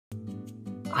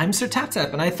I'm Sir Tap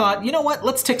Tap, and I thought, you know what?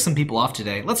 Let's tick some people off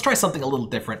today. Let's try something a little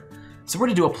different. So we're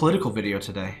gonna do a political video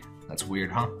today. That's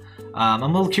weird, huh? I'm a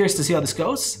little curious to see how this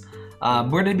goes.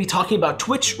 We're gonna be talking about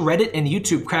Twitch, Reddit, and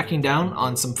YouTube cracking down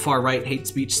on some far-right hate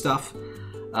speech stuff.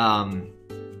 I'm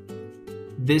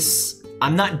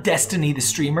not Destiny the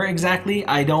streamer exactly.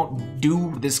 I don't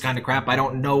do this kind of crap. I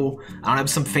don't have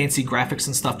some fancy graphics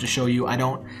and stuff to show you. I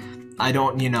don't,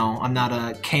 you know, I'm not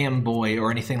a cam boy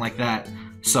or anything like that.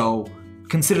 So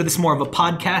consider this more of a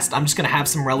podcast. I'm just gonna have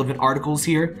some relevant articles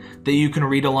here that you can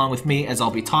read along with me as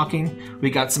I'll be talking. We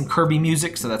got some Kirby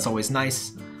music, so that's always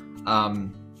nice.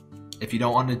 If you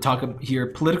don't want to hear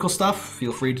political stuff,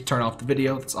 feel free to turn off the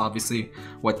video. That's obviously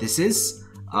what this is.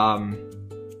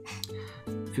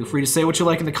 Feel free to say what you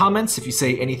like in the comments. If you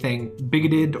say anything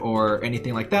bigoted or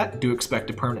anything like that, do expect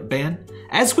a permanent ban.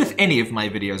 As with any of my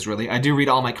videos, really. I do read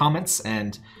all my comments,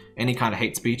 and any kind of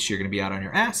hate speech, you're gonna be out on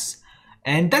your ass.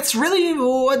 And that's really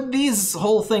what these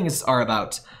whole things are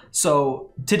about.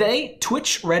 So today,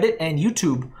 Twitch, Reddit, and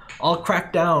YouTube all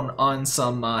cracked down on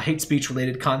some hate speech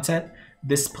related content.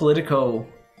 This Politico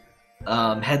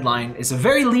headline is a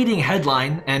very leading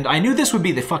headline, and I knew this would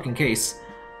be the fucking case.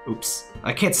 Oops.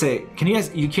 I can't say,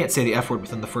 you can't say the F word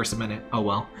within the first minute. Oh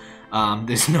well.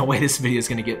 There's no way this video is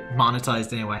gonna get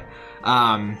monetized anyway.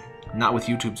 Not with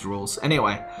YouTube's rules.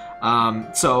 Anyway,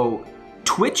 so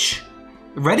Twitch,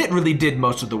 Reddit really did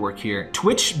most of the work here.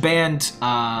 Twitch banned,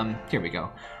 here we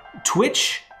go.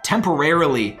 Twitch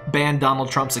temporarily banned Donald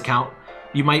Trump's account.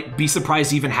 You might be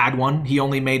surprised he even had one. He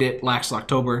only made it last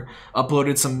October.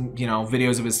 Uploaded some, you know,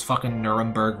 videos of his fucking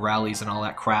Nuremberg rallies and all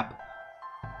that crap.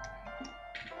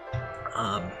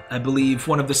 I believe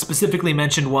one of the specifically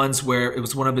mentioned ones where it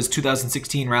was one of his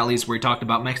 2016 rallies where he talked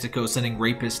about Mexico sending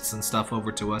rapists and stuff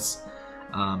over to us.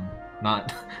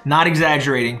 Not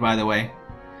exaggerating, by the way.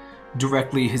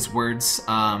 Directly his words.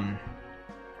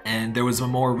 And there was a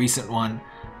more recent one.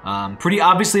 Pretty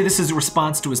obviously this is a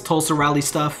response to his Tulsa rally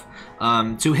stuff.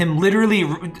 To him literally,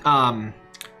 fuck.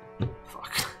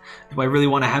 Do I really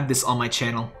want to have this on my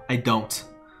channel? I don't.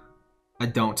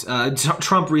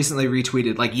 Trump recently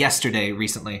retweeted, like yesterday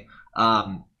recently,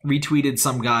 retweeted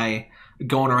some guy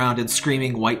going around and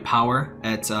screaming white power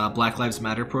at Black Lives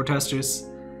Matter protesters.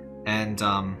 And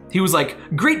he was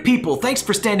like, "Great people, thanks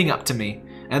for standing up to me."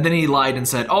 And then he lied and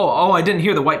said, oh, I didn't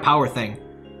hear the white power thing.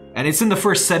 And it's in the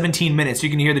first 17 minutes. You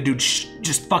can hear the dude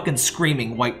just fucking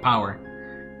screaming white power.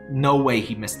 No way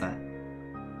he missed that.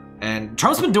 And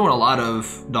Trump's been doing a lot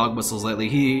of dog whistles lately.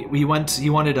 He wanted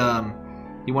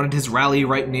his rally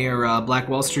right near Black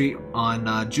Wall Street on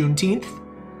Juneteenth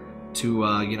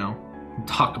to you know,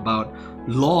 talk about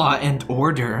law and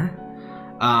order.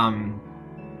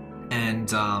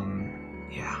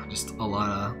 Yeah, just a lot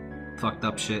of fucked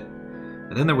up shit.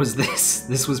 And then there was this.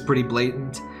 This was pretty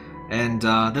blatant. And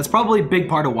that's probably a big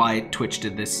part of why Twitch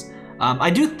did this. I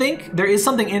do think there is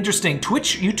something interesting.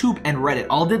 Twitch, YouTube, and Reddit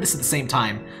all did this at the same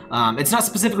time. It's not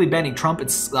specifically banning Trump.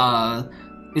 It's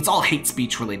all hate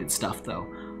speech related stuff, though.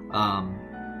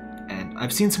 And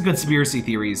I've seen some conspiracy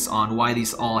theories on why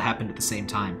these all happened at the same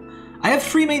time. I have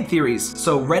three main theories.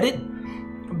 So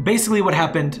Reddit, basically what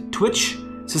happened, Twitch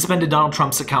suspended Donald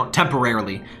Trump's account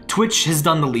temporarily. Twitch has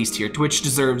done the least here. Twitch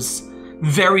deserves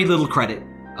very little credit.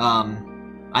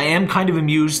 I am kind of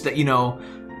amused that, you know,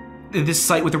 this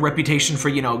site with a reputation for,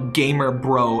 you know, gamer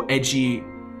bro, edgy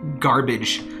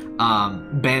garbage,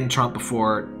 banned Trump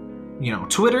before, you know,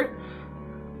 Twitter.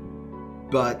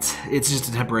 But it's just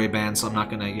a temporary ban, so I'm not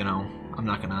gonna, you know, I'm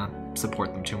not gonna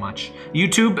support them too much.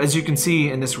 YouTube, as you can see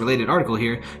in this related article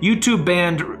here, YouTube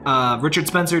banned Richard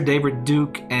Spencer, David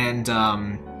Duke, and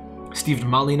Steve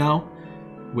Molyneux,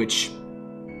 which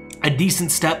a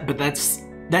decent step, but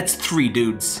that's three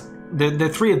dudes. They're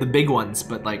three of the big ones,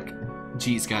 but like,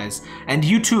 geez, guys. And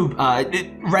YouTube,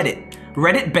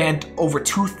 Reddit banned over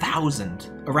 2,000,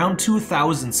 around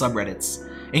 2,000 subreddits,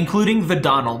 including the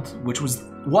Donald, which was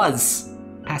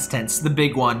past tense, the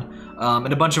big one,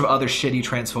 and a bunch of other shitty,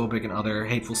 transphobic, and other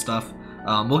hateful stuff.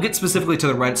 We'll get specifically to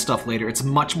the Reddit stuff later. It's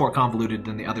much more convoluted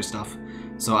than the other stuff,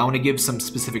 so I want to give some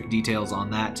specific details on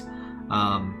that.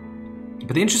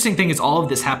 But the interesting thing is all of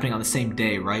this happening on the same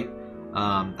day, right?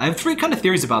 I have three kind of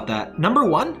theories about that. Number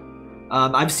one,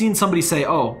 I've seen somebody say,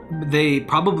 oh, they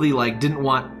probably like didn't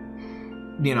want,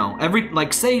 you know,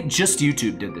 say just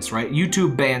YouTube did this, right?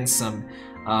 YouTube banned some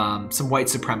white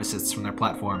supremacists from their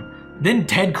platform. Then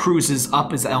Ted Cruz is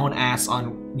up his own ass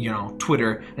on, you know,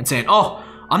 Twitter and saying, oh,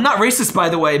 I'm not racist, by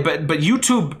the way, but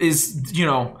YouTube is, you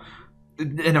know,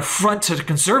 an affront to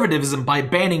conservatism by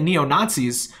banning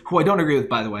neo-Nazis, who I don't agree with,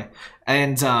 by the way,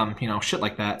 and, you know, shit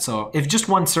like that. So if just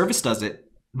one service does it,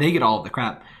 they get all of the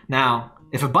crap. Now,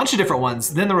 if a bunch of different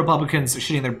ones, then the Republicans are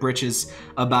shitting their britches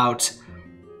about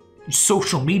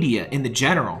social media in the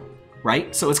general,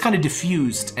 right? So it's kind of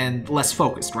diffused and less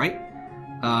focused, right?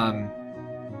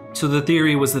 So the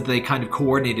theory was that they kind of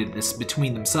coordinated this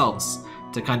between themselves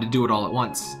to kind of do it all at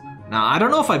once. Now, I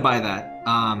don't know if I buy that.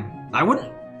 I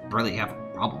wouldn't really have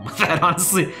a problem with that,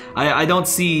 honestly. I don't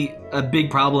see a big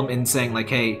problem in saying, like,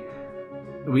 hey,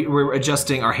 we're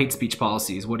adjusting our hate speech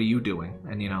policies. What are you doing?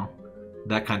 And, you know,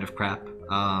 that kind of crap.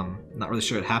 Not really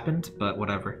sure it happened, but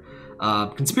whatever.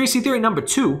 Conspiracy theory number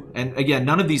 2, and again,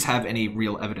 none of these have any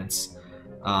real evidence.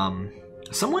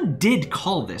 Someone did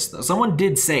call this, though. Someone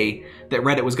did say that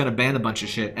Reddit was going to ban a bunch of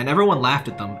shit, and everyone laughed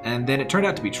at them, and then it turned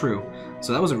out to be true.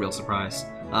 So that was a real surprise.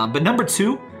 But number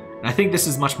 2, and I think this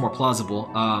is much more plausible,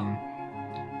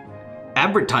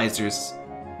 advertisers,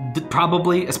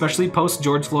 probably, especially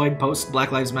post-George Floyd,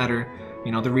 post-Black Lives Matter,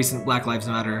 you know, the recent Black Lives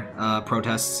Matter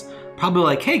protests, probably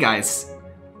like, hey guys,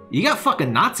 you got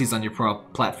fucking Nazis on your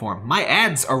platform. My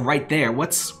ads are right there.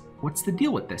 What's the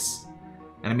deal with this?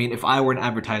 And I mean, if I were an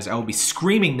advertiser, I would be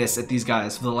screaming this at these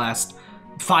guys for the last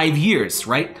 5 years,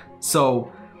 right?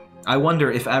 So I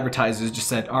wonder if advertisers just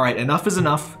said, all right, enough is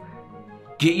enough.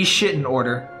 Get your shit in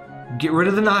order. Get rid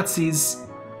of the Nazis.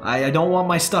 I don't want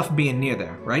my stuff being near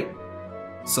there, right?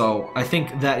 So I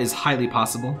think that is highly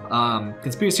possible.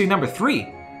 Conspiracy number 3.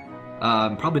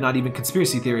 Probably not even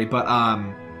conspiracy theory, but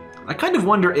I kind of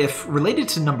wonder if, related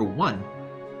to number 1,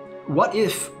 what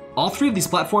if all 3 of these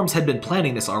platforms had been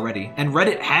planning this already, and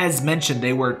Reddit has mentioned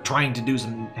they were trying to do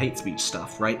some hate speech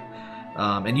stuff, right?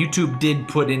 And YouTube did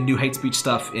put in new hate speech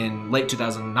stuff in late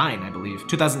 2009, I believe.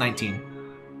 2019.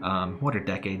 What are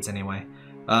decades, anyway?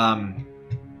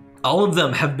 All of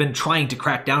them have been trying to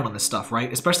crack down on this stuff,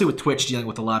 right? Especially with Twitch dealing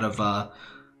with a lot of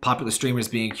popular streamers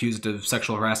being accused of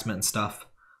sexual harassment and stuff.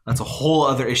 That's a whole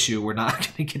other issue we're not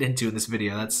going to get into in this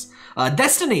video. That's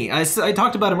Destiny. I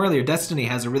talked about him earlier. Destiny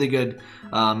has a really good,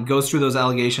 goes through those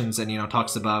allegations and, you know,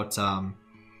 talks about him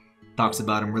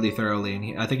really thoroughly,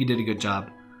 and I think he did a good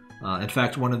job. In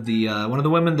fact, one of the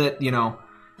women that, you know,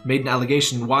 made an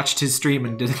allegation watched his stream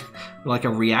and did like a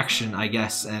reaction, I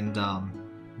guess, and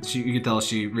you could tell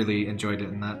she really enjoyed it,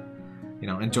 and that, you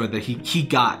know, enjoyed that he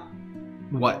got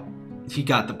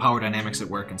the power dynamics at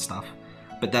work and stuff.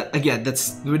 But that, again,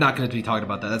 we're not going to be talking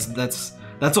about that.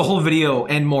 That's a whole video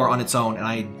and more on its own, and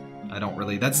I don't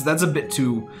really, that's a bit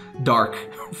too dark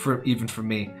even for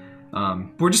me.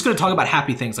 We're just going to talk about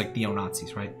happy things like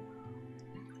neo-Nazis, right?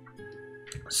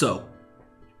 So,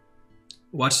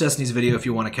 watch Destiny's video if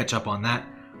you want to catch up on that.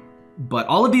 But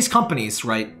all of these companies,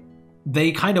 right,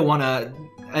 they kind of want to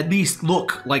at least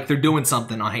look like they're doing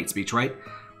something on hate speech, right?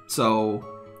 So,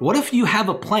 what if you have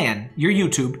a plan, you're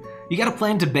YouTube, you got a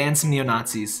plan to ban some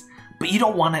neo-Nazis, but you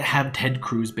don't want to have Ted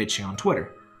Cruz bitching on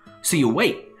Twitter. So you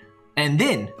wait, and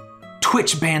then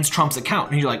Twitch bans Trump's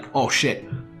account, and you're like, oh shit,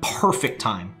 perfect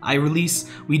time.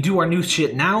 We do our new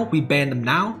shit now, we ban them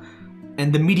now,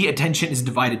 and the media attention is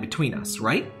divided between us,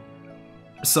 right?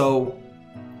 So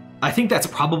I think that's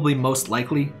probably most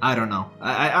likely. I don't know.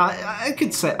 I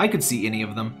could see any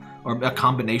of them, or a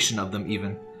combination of them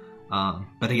even.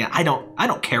 But again, I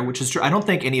don't care which is true. I don't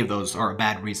think any of those are a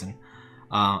bad reason.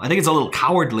 I think it's a little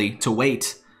cowardly to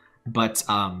wait, but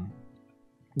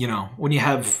you know, when you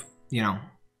have, you know,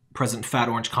 President Fat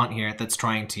Orange Cunt here that's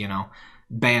trying to, you know,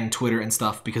 ban Twitter and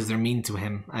stuff because they're mean to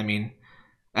him. I mean,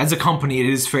 as a company, it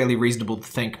is fairly reasonable to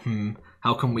think,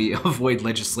 how can we avoid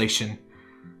legislation?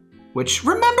 Which,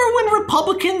 remember when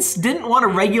Republicans didn't want to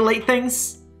regulate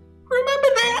things? Remember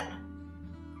that?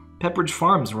 Pepperidge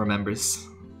Farms remembers.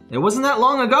 It wasn't that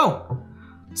long ago.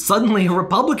 Suddenly, a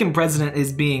Republican president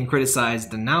is being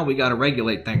criticized, and now we gotta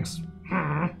regulate things.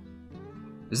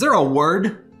 Is there a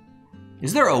word?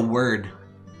 Is there a word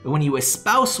when you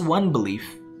espouse one belief,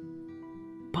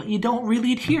 but you don't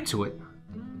really adhere to it?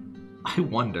 I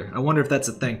wonder if that's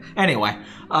a thing. Anyway,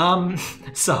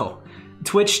 so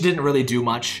Twitch didn't really do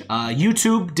much.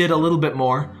 YouTube did a little bit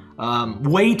more.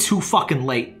 Way too fucking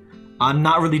late. I'm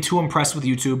not really too impressed with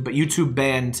YouTube, but YouTube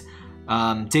banned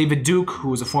David Duke, who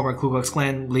was a former Ku Klux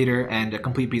Klan leader and a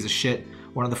complete piece of shit.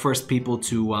 One of the first people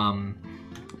to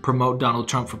promote Donald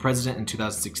Trump for president in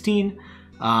 2016.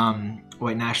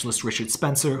 White nationalist Richard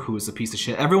Spencer, who is a piece of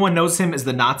shit. Everyone knows him as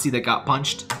the Nazi that got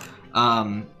punched.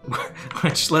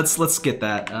 Which let's get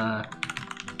that.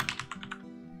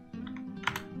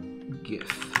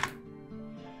 GIF.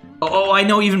 Oh, I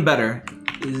know even better.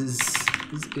 Is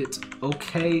it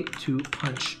okay to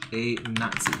punch a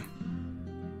Nazi?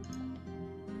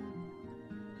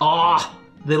 Ah,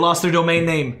 they lost their domain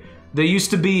name. There used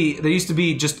to be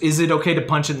just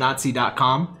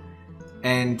isitokaytopunchannazi.com.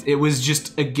 and it was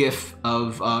just a GIF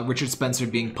of Richard Spencer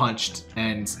being punched,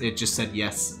 and it just said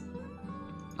yes.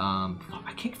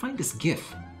 I can't find this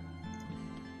GIF.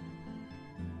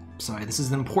 Sorry, this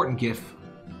is an important GIF.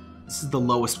 This is the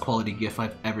lowest quality GIF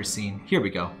I've ever seen. Here we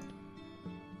go.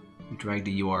 You dragged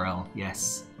the URL.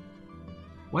 Yes.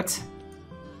 What?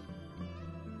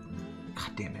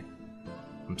 God damn it.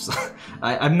 I'm sorry.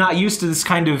 I'm not used to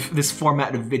this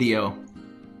format of video.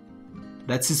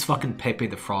 That's his fucking Pepe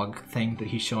the Frog thing that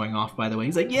he's showing off, by the way.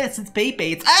 He's like, yes, it's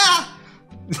Pepe. It's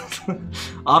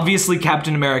Obviously,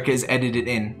 Captain America is edited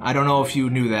in. I don't know if you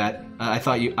knew that. I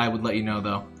thought I would let you know,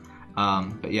 though.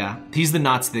 But yeah, he's the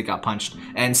Nazi that got punched.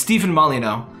 And Stephen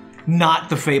Molyneux, not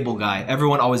the Fable guy.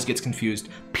 Everyone always gets confused.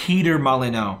 Peter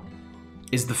Molyneux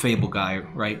is the Fable guy,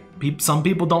 right? Some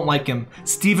people don't like him.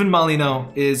 Stephen Molyneux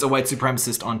is a white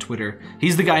supremacist on Twitter.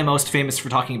 He's the guy most famous for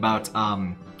talking about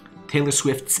Taylor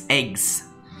Swift's eggs.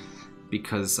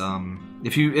 Because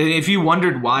if you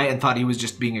wondered why and thought he was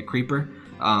just being a creeper,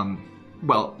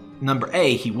 well, number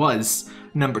A, he was.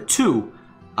 Number two,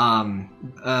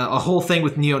 a whole thing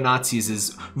with neo-Nazis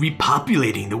is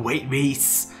repopulating the white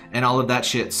race and all of that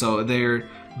shit. So they're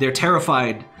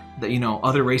terrified that, you know,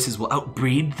 other races will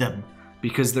outbreed them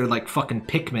because they're like fucking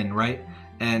Pikmin, right?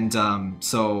 And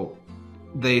so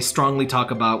they strongly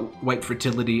talk about white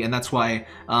fertility, and that's why,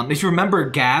 if you remember,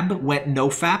 Gab went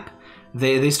nofap.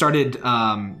 They started,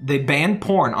 they banned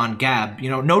porn on Gab.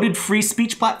 You know, noted free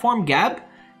speech platform, Gab?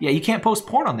 Yeah, you can't post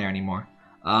porn on there anymore.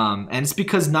 And it's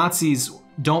because Nazis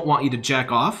don't want you to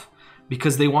jack off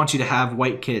because they want you to have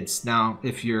white kids. Now,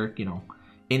 if you're, you know,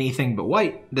 anything but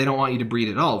white, they don't want you to breed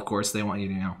at all, of course. They want you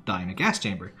to, you know, die in a gas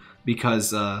chamber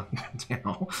because, you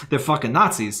know, they're fucking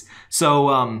Nazis.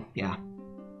 So, yeah.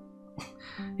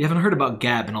 You haven't heard about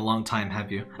Gab in a long time,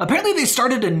 have you? Apparently they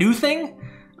started a new thing.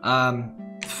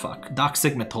 Fuck. Doc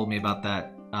Sigma told me about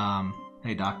that.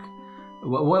 Hey, Doc.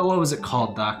 What was it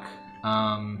called, Doc?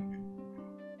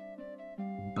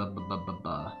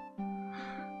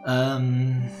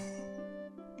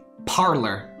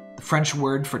 Parlor. The French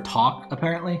word for talk,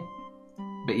 apparently.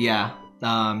 But yeah.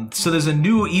 So there's a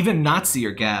new, even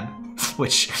Nazier Gab,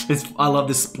 which is, I love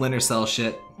this Splinter Cell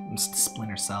shit.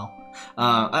 Splinter Cell.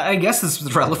 I guess this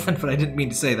was relevant, but I didn't mean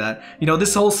to say that. You know,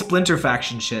 this whole Splinter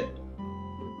faction shit.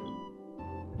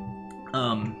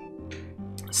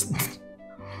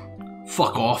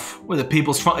 Fuck off. We're the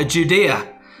people's front of Judea.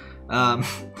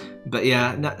 But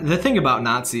yeah, the thing about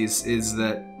Nazis is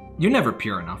that you're never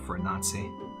pure enough for a Nazi.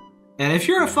 And if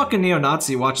you're a fucking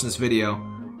neo-Nazi watching this video,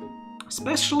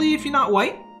 especially if you're not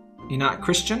white, you're not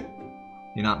Christian,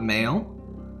 you're not male,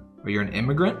 or you're an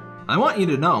immigrant, I want you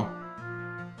to know,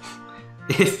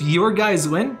 if your guys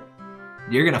win,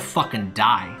 you're gonna fucking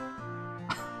die.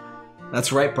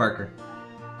 That's right, Parker.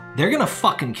 They're gonna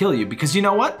fucking kill you because you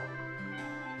know what?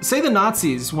 Say the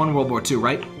Nazis won World War II,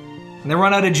 right? And they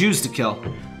run out of Jews to kill.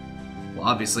 Well,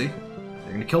 obviously,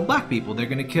 they're gonna kill black people. They're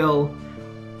gonna kill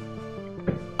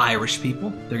Irish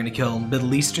people. They're gonna kill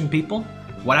Middle Eastern people.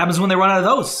 What happens when they run out of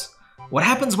those? What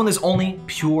happens when there's only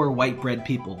pure white bread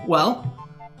people? Well,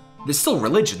 there's still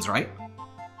religions, right?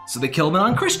 So they kill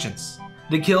non-Christians.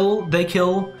 They kill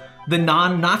the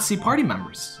non-Nazi party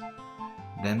members.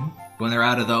 Then, when they're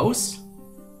out of those,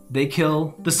 they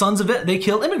kill the sons of it. They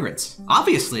kill immigrants.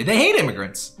 Obviously, they hate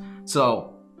immigrants.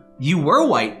 So, you were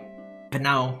white, but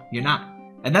now you're not.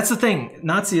 And that's the thing.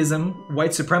 Nazism,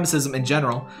 white supremacism in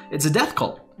general, it's a death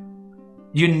cult.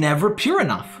 You're never pure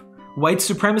enough. White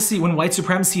supremacy, when white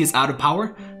supremacy is out of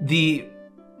power, the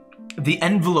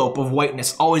envelope of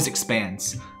whiteness always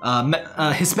expands.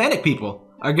 Hispanic people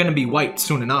are going to be white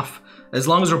soon enough. As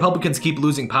long as Republicans keep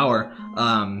losing power,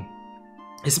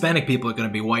 Hispanic people are going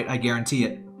to be white, I guarantee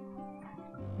it.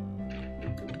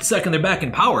 The second they're back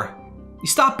in power, you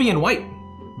stop being white,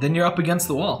 then you're up against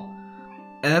the wall.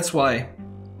 And that's why,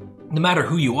 no matter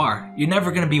who you are, you're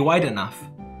never going to be white enough.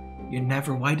 You're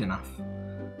never white enough.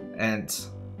 And it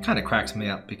kind of cracks me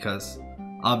up because,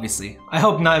 obviously, I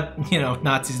hope not, you know,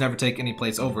 Nazis never take any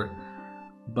place over.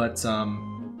 But,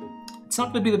 it's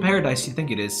not going to be the paradise you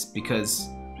think it is, because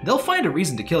they'll find a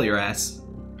reason to kill your ass.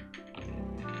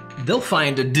 They'll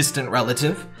find a distant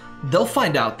relative. They'll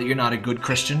find out that you're not a good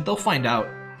Christian. They'll find out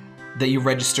that you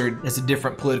registered as a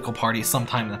different political party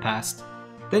sometime in the past.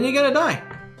 Then you're gonna die.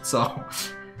 So,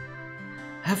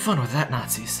 have fun with that,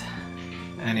 Nazis.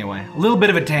 Anyway, a little bit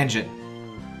of a tangent.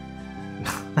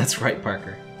 That's right,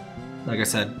 Parker. Like I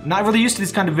said, not really used to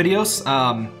these kind of videos.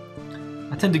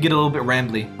 I tend to get a little bit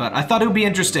rambly, but I thought it would be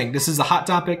interesting. This is a hot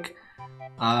topic.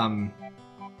 I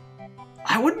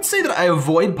wouldn't say that I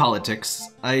avoid politics.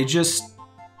 It's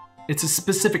a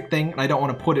specific thing, and I don't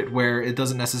want to put it where it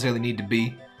doesn't necessarily need to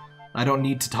be. I don't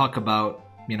need to talk about,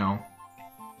 you know,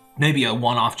 maybe a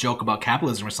one-off joke about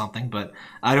capitalism or something, but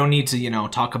I don't need to, you know,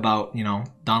 talk about, you know,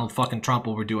 Donald fucking Trump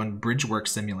while we're doing Bridgeworks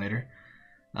Simulator.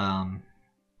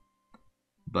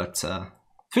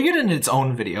 Figured it in its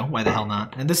own video, why the hell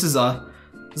not? And this is a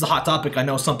hot topic I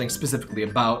know something specifically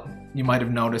about. You might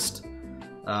have noticed.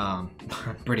 I'm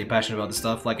pretty passionate about this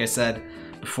stuff. Like I said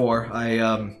before,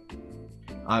 I'm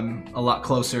a lot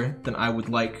closer than I would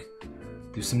like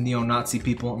to some neo-Nazi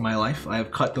people in my life. I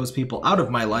have cut those people out of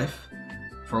my life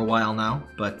for a while now,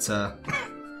 but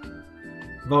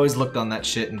I've always looked on that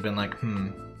shit and been like,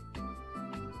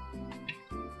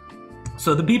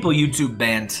 So the people YouTube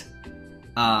banned,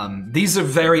 these are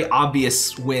very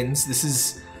obvious wins. This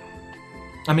is,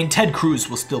 I mean, Ted Cruz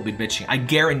will still be bitching. I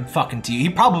guarantee fucking to you. He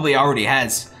probably already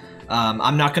has.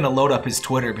 I'm not gonna load up his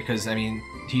Twitter because, I mean,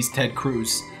 he's Ted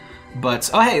Cruz. But,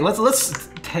 oh hey, let's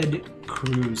Ted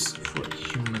Cruz for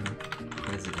human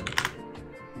president.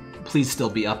 Please still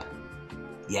be up.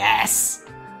 Yes!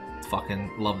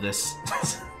 Fucking love this.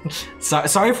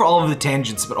 Sorry for all of the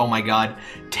tangents, but oh my god.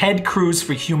 Ted Cruz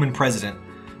for human president.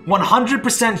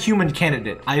 100% human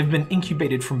candidate. I have been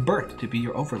incubated from birth to be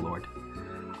your overlord.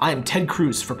 I am Ted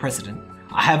Cruz for president.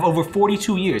 I have over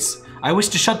 42 years. I wish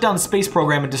to shut down the space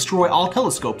program and destroy all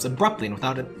telescopes abruptly and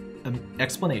without an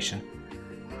explanation.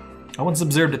 I once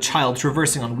observed a child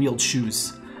traversing on wheeled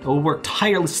shoes. I will work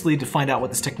tirelessly to find out what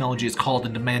this technology is called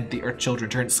and demand the Earth children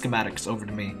turn schematics over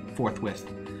to me forthwith.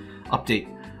 Update.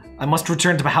 I must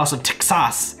return to my house of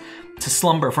Texas to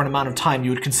slumber for an amount of time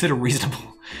you would consider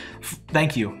reasonable.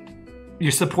 Thank you.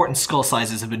 Your support and skull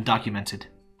sizes have been documented.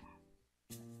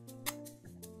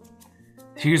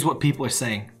 Here's what people are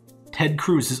saying. Ted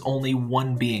Cruz is only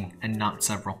one being and not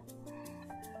several.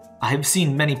 I have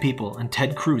seen many people and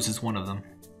Ted Cruz is one of them.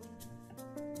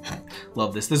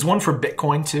 Love this. There's one for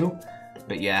Bitcoin too,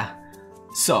 but yeah.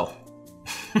 So,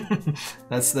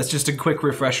 that's just a quick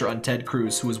refresher on Ted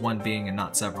Cruz, who is one being and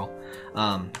not several.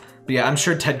 But yeah, I'm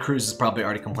sure Ted Cruz is probably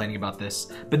already complaining about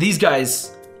this. But these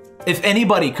guys, if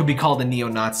anybody could be called a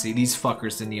neo-Nazi, these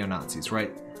fuckers are neo-Nazis,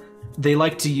 right? They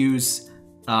like to use,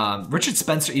 Richard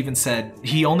Spencer even said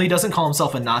he only doesn't call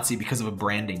himself a Nazi because of a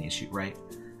branding issue, right?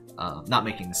 Not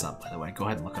making this up, by the way. Go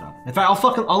ahead and look it up. In fact,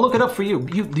 I'll look it up for you.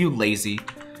 You lazy.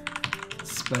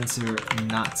 Spencer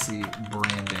Nazi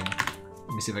branding.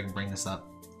 Let me see if I can bring this up.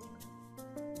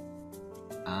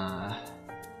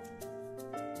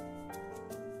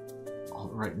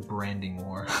 Alt-right branding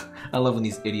war. I love when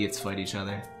these idiots fight each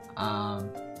other. Fuck.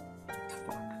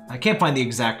 I can't find the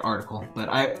exact article,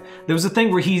 but there was a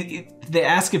thing where they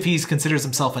ask if he considers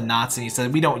himself a Nazi, and he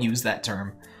said we don't use that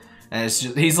term. And it's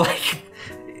just, he's like,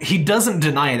 he doesn't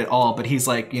deny it at all, but he's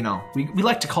like, you know, we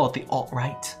like to call it the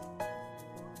alt-right.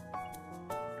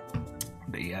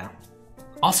 But yeah.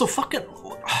 Also,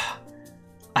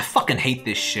 I fucking hate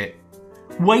this shit.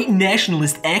 White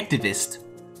nationalist activist.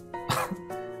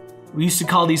 We used to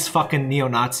call these fucking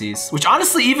neo-Nazis, which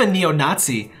honestly, even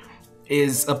neo-Nazi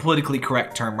is a politically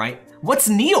correct term, right? What's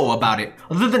neo about it?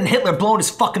 Other than Hitler blowing his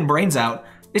fucking brains out,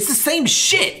 it's the same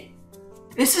shit.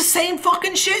 It's the same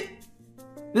fucking shit.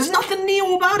 There's nothing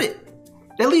neo about it.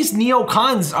 At least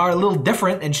neocons are a little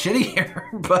different and shittier,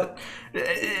 but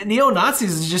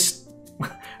neo-Nazis is just,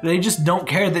 they just don't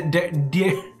care that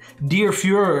Dear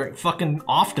Fuhrer fucking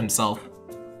offed himself.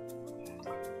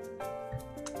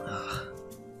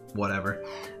 Whatever.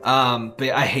 But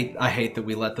I hate that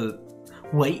we let the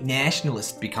white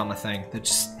nationalists become a thing. They're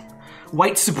just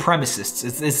white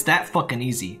supremacists. It's that fucking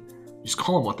easy. Just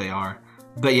call them what they are.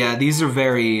 But yeah, these are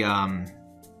very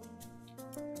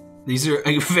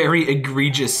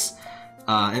egregious,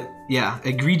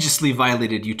 egregiously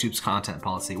violated YouTube's content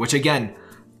policy, which again,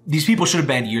 these people should have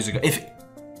banned years ago. If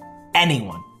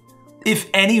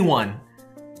anyone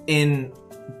in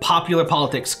popular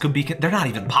politics could be, they're not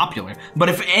even popular, but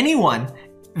if anyone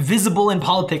visible in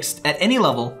politics at any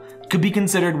level could be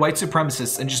considered white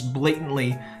supremacists and just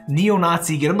blatantly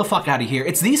neo-Nazi, get them the fuck out of here,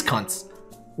 it's these cunts.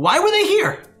 Why were they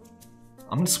here?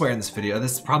 I'm gonna swear in this video.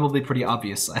 This is probably pretty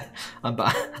obvious.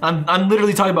 I'm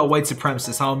literally talking about white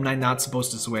supremacists. How am I not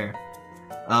supposed to swear?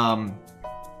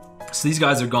 So these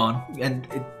guys are gone, and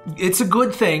it's a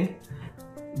good thing,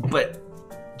 but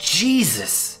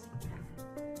Jesus.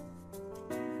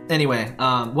 Anyway,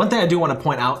 one thing I do want to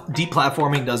point out,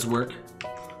 deplatforming does work.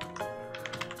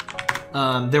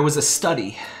 There was a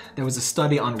study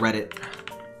on Reddit.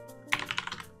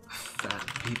 Fat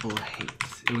people hate.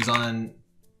 It was on,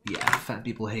 yeah, fat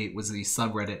people hate was the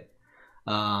subreddit.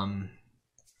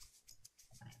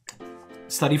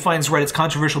 Study finds Reddit's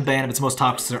controversial ban of its most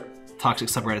toxic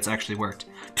subreddits actually worked.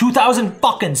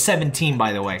 2017,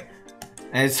 by the way.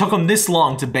 And it took them this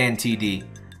long to ban TD.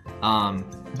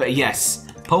 But yes,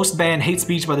 post-ban hate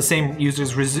speech by the same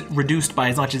users reduced by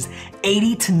as much as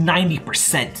 80 to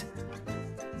 90%.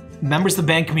 Members of the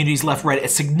banned communities left Reddit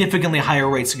at significantly higher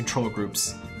rates than control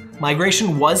groups.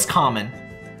 Migration was common.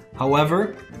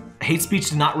 However, hate speech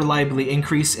did not reliably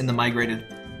increase in the migrated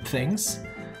things.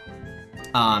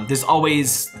 There's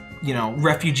always, you know,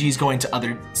 refugees going to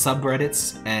other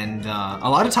subreddits, and a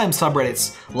lot of times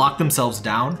subreddits lock themselves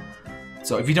down.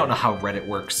 So if you don't know how Reddit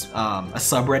works, a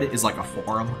subreddit is like a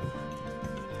forum.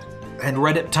 And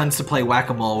Reddit tends to play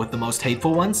whack-a-mole with the most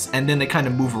hateful ones, and then they kind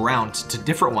of move around to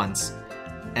different ones.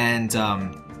 And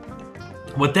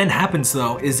what then happens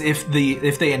though is if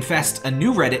they infest a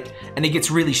new Reddit and it gets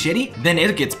really shitty, then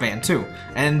it gets banned too.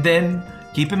 And then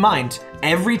keep in mind,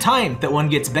 every time that one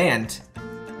gets banned,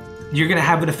 you're gonna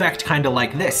have an effect kind of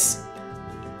like this.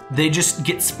 They just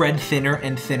get spread thinner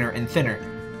and thinner and thinner.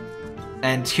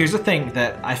 And here's the thing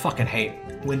that I fucking hate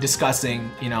when discussing,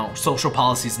 you know, social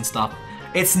policies and stuff.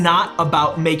 It's not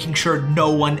about making sure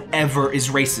no one ever is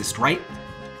racist, right?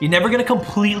 You're never gonna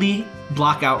completely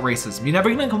block out racism. You're never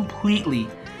gonna completely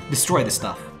destroy this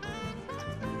stuff.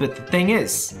 But the thing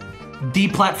is,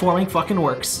 deplatforming fucking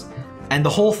works. And the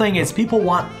whole thing is people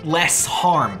want less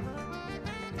harm.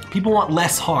 People want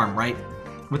less harm, right?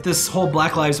 With this whole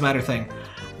Black Lives Matter thing,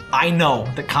 I know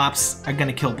that cops are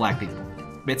gonna kill black people.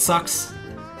 It sucks.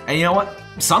 And you know what?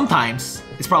 Sometimes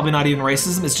it's probably not even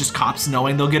racism, it's just cops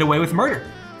knowing they'll get away with murder.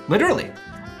 Literally.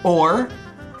 Or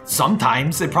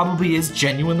sometimes it probably is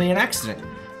genuinely an accident.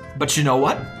 But you know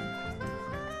what?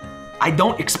 I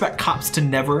don't expect cops to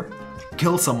never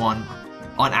kill someone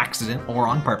on accident or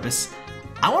on purpose.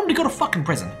 I want them to go to fucking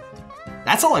prison.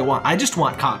 That's all I want. I just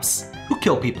want cops who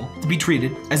kill people to be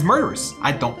treated as murderers.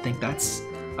 I don't think that's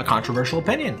a controversial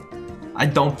opinion. I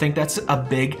don't think that's a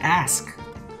big ask.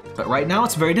 But right now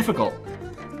it's very difficult.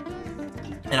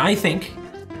 And I think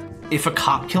if a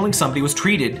cop killing somebody was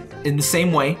treated in the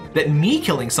same way that me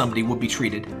killing somebody would be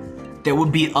treated, there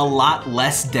would be a lot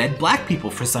less dead black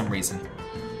people for some reason.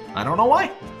 I don't know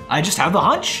why. I just have a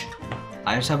hunch.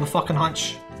 I just have a fucking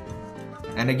hunch.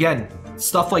 And again,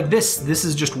 stuff like this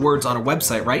is just words on a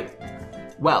website, right?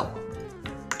 Well,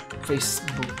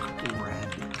 Facebook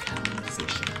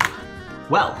radicalization.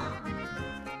 Well,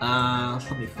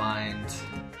 let me find.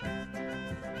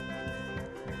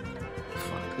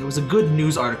 Fuck, there was a good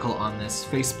news article on this.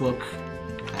 Facebook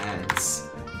ads.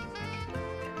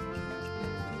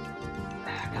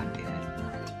 God damn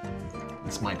it.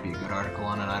 This might be a good article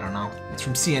on it, I don't know. It's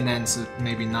from CNN, so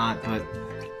maybe not, but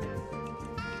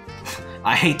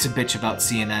I hate to bitch about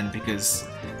CNN because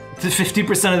the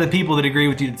 50% of the people that agree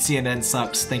with you that CNN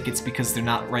sucks think it's because they're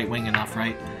not right-wing enough,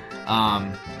 right?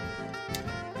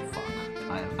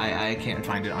 I can't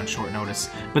find it on short notice.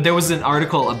 But there was an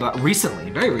article about recently,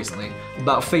 very recently,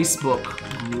 about Facebook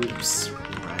groups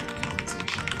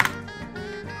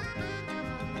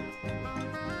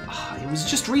radicalization. It was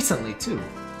just recently too.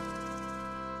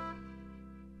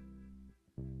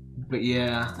 But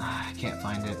yeah, I can't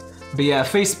find it. But yeah,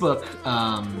 Facebook,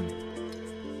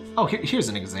 oh, here's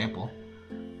an example.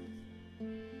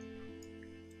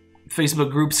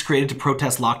 Facebook groups created to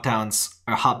protest lockdowns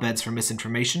are hotbeds for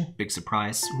misinformation. Big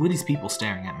surprise. Who are these people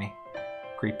staring at me?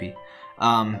 Creepy.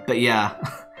 But yeah,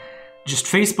 just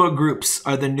Facebook groups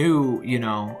are the new, you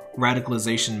know,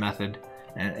 radicalization method.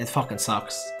 And it fucking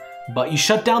sucks. But you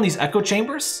shut down these echo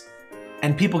chambers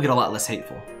and people get a lot less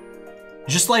hateful.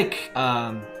 Just like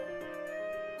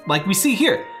we see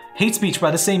here. Hate speech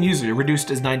by the same user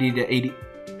reduced as 90 to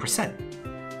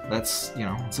 80%. That's, you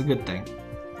know, it's a good thing.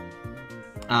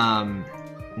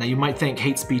 Now you might think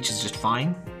hate speech is just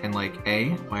fine, and like, A,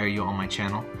 why are you on my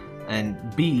channel? And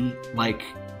B, like,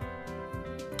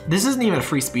 this isn't even a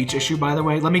free speech issue, by the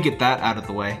way. Let me get that out of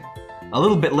the way. A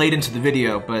little bit late into the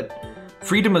video, but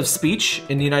freedom of speech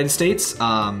in the United States,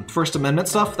 First Amendment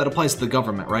stuff, that applies to the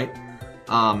government, right?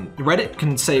 Reddit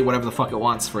can say whatever the fuck it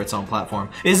wants for its own platform.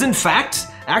 Is in fact,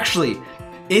 actually,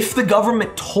 if the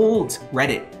government told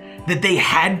Reddit that they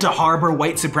had to harbor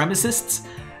white supremacists,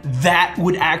 that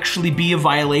would actually be a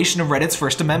violation of Reddit's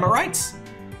First Amendment rights.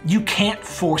 You can't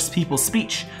force people's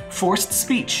speech. Forced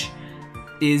speech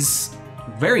is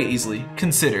very easily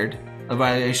considered a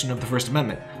violation of the First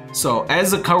Amendment. So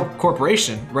as a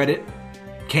corporation, Reddit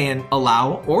can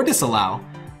allow or disallow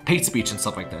hate speech and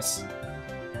stuff like this.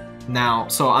 Now,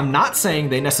 so I'm not saying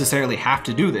they necessarily have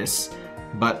to do this,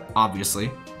 but obviously,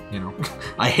 you know,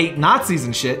 I hate Nazis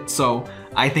and shit, so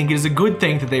I think it is a good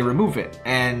thing that they remove it.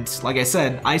 And like I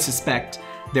said, I suspect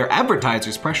their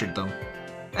advertisers pressured them.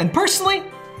 And personally,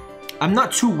 I'm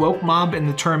not too woke mob in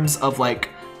the terms of like,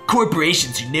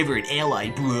 corporations are never an ally,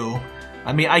 bro.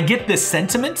 I mean, I get this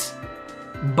sentiment,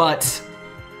 but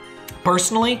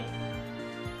personally,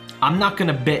 I'm not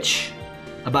gonna bitch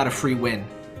about a free win.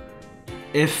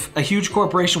 If a huge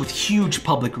corporation with huge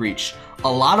public reach,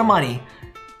 a lot of money,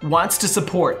 wants to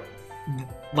support,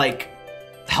 like,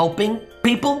 helping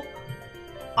people,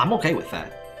 I'm okay with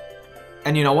that.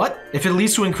 And you know what? If it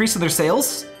leads to an increase in their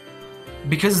sales,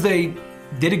 because they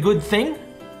did a good thing,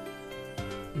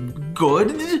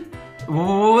 good?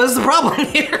 What's the problem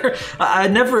here? I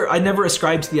never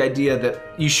ascribe to the idea that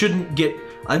you shouldn't get,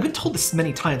 I've been told this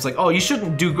many times, like, oh, you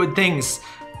shouldn't do good things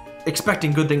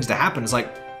expecting good things to happen. It's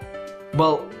like,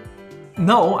 well,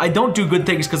 no, I don't do good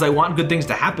things because I want good things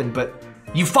to happen, but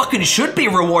you fucking should be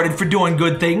rewarded for doing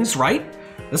good things, right?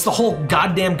 That's the whole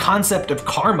goddamn concept of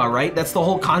karma, right? That's the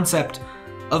whole concept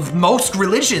of most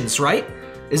religions, right?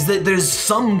 Is that there's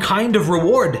some kind of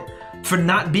reward for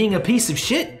not being a piece of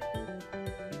shit.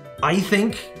 I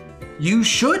think you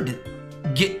should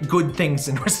get good things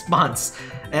in response.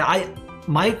 And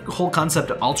my whole concept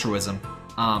of altruism,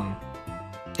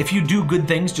 if you do good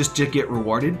things just to get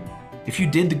rewarded, if you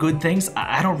did the good things,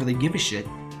 I don't really give a shit.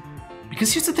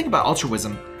 Because here's the thing about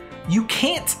altruism, you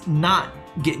can't not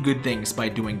get good things by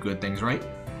doing good things, right?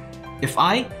 If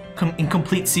I, in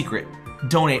complete secret,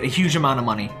 donate a huge amount of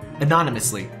money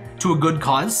anonymously to a good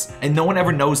cause and no one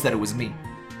ever knows that it was me,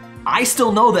 I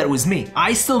still know that it was me.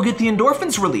 I still get the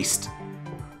endorphins released.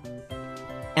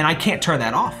 And I can't turn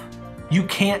that off. You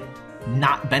can't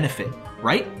not benefit,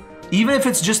 right? Even if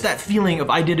it's just that feeling of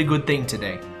I did a good thing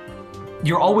today,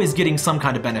 you're always getting some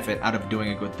kind of benefit out of doing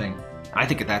a good thing. I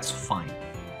think that's fine.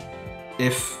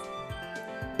 If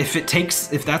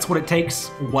that's what it takes,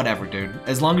 whatever, dude.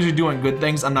 As long as you're doing good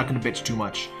things, I'm not gonna bitch too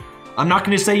much. I'm not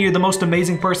gonna say you're the most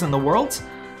amazing person in the world.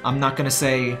 I'm not gonna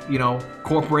say, you know,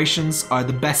 corporations are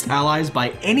the best allies by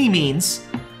any means,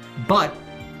 but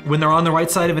when they're on the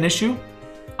right side of an issue,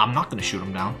 I'm not gonna shoot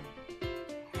them down.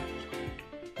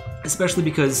 Especially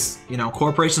because, you know,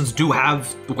 corporations do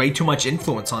have way too much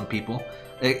influence on people.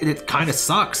 It kind of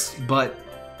sucks, but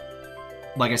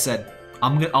like I said,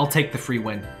 I'll take the free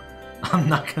win. I'm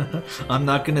not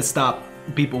gonna stop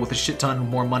people with a shit ton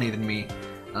more money than me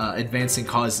advancing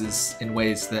causes in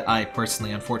ways that I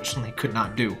personally, unfortunately, could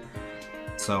not do.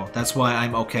 So that's why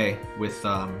I'm okay with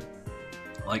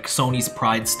like Sony's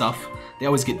Pride stuff. They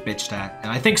always get bitched at,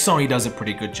 and I think Sony does a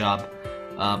pretty good job.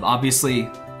 Obviously,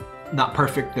 not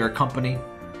perfect. They're a company.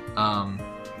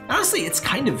 Honestly, it's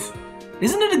kind of,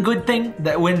 isn't it a good thing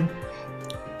that when,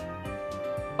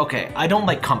 okay, I don't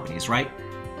like companies, right?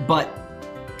 But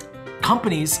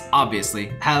companies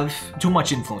obviously have too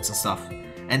much influence and stuff,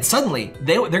 and suddenly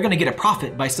they're gonna get a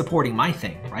profit by supporting my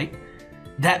thing, right?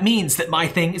 That means that my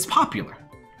thing is popular.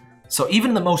 So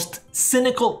even in the most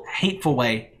cynical, hateful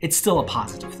way, it's still a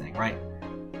positive thing, right?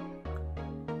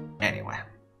 Anyway,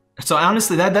 so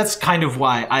honestly, that's kind of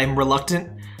why I'm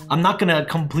reluctant. I'm not gonna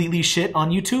completely shit on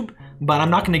YouTube, but I'm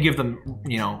not gonna give them,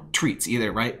 you know, treats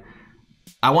either, right?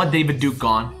 I want David Duke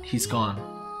gone. He's gone.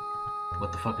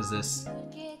 What the fuck is this?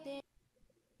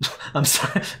 I'm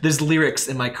sorry, there's lyrics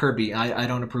in my Kirby. I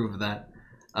don't approve of that.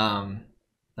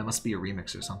 That must be a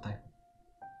remix or something.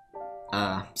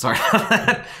 Sorry about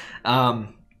that.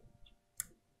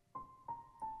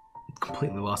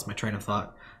 Completely lost my train of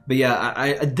thought. But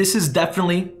yeah, this is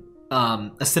definitely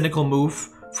a cynical move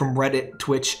from Reddit,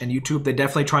 Twitch, and YouTube. They're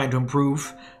definitely trying to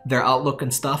improve their outlook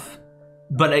and stuff.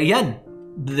 But again,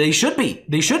 they should be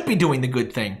doing the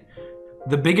good thing.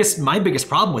 My biggest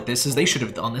problem with this is they should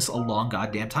have done this a long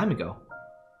goddamn time ago.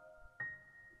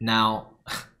 Now,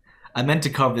 I meant to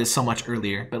cover this so much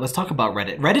earlier, but let's talk about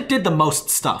Reddit. Reddit did the most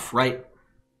stuff, right?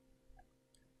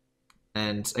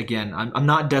 And again, I'm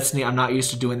not Destiny, I'm not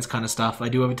used to doing this kind of stuff. I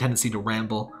do have a tendency to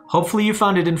ramble. Hopefully you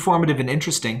found it informative and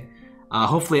interesting.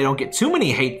 Hopefully I don't get too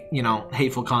many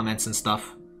hateful comments and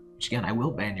stuff. Which again, I will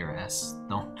ban your ass.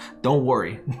 Don't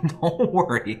worry. Don't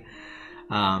worry.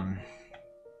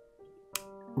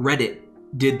 Reddit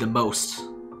did the most.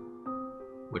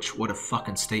 Which, what a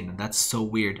fucking statement. That's so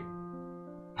weird.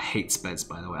 I hate Speds,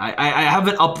 by the way. I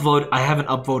haven't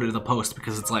upvoted the post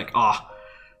because it's like, oh,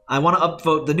 I want to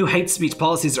upvote. The new hate speech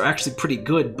policies are actually pretty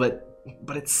good, but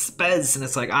it's Speds, and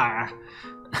it's like, ah.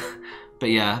 But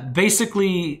yeah,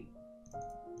 basically,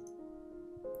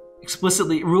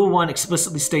 Rule 1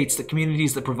 explicitly states that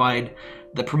communities that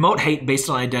promote hate based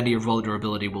on identity or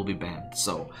vulnerability will be banned.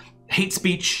 So, hate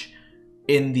speech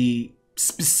in the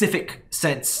specific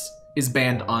sense is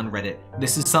banned on Reddit.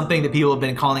 This is something that people have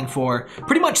been calling for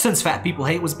pretty much since Fat People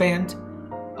Hate was banned.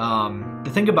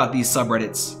 The thing about these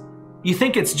subreddits, you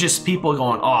think it's just people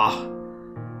going,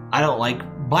 oh, I don't like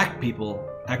black people.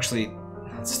 Actually,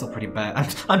 it's still pretty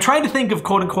bad. I'm trying to think of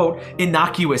quote-unquote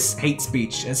innocuous hate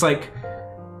speech. It's like,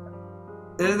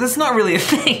 that's not really a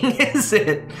thing, is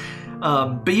it?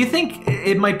 But you think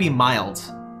it might be mild.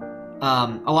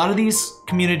 A lot of these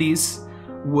communities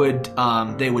would,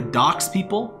 they would dox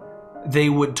people. They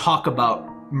would talk about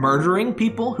murdering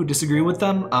people who disagree with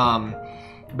them.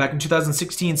 Back in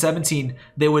 2016, 17,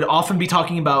 they would often be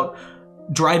talking about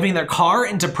driving their car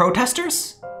into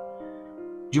protesters.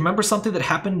 Do you remember something that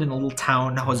happened in a little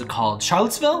town, how was it called?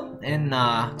 Charlottesville in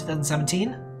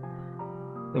 2017?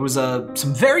 There was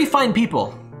some very fine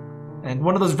people, and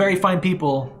one of those very fine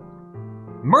people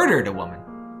murdered a woman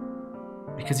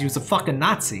because he was a fucking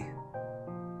Nazi.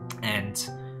 And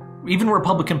even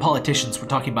Republican politicians were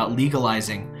talking about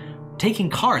legalizing taking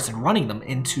cars and running them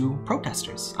into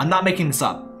protesters. I'm not making this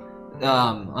up.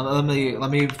 Let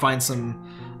me find some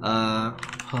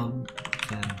Republican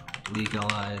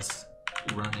legalize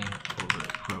running over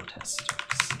protesters.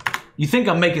 You think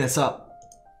I'm making this up?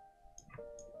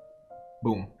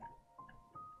 Boom.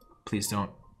 Please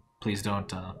don't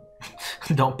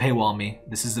don't paywall me.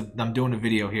 I'm doing a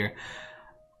video here.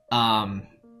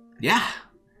 Yeah.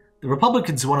 The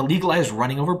Republicans want to legalize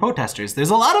running over protesters.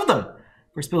 There's a lot of them.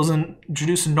 First bill was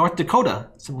introduced in North Dakota.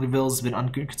 Similar bills have been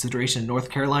under consideration in North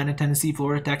Carolina, Tennessee,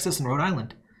 Florida, Texas, and Rhode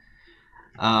Island.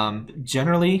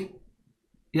 Generally,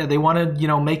 yeah, they want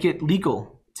to, make it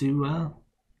legal to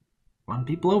run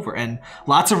people over. And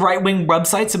lots of right-wing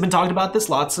websites have been talking about this.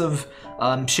 Lots of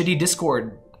shitty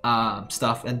Discord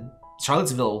stuff. And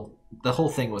Charlottesville, the whole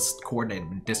thing was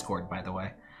coordinated in Discord, by the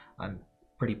way. I'm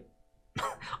pretty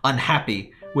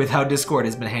unhappy with how Discord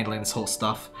has been handling this whole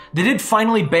stuff. They did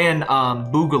finally ban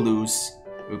boogaloos.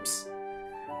 Oops.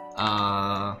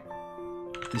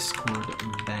 Discord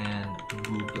ban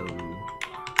boogaloo.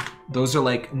 Those are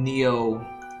like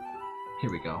here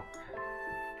we go.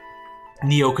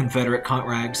 Neo-Confederate cunt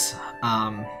rags.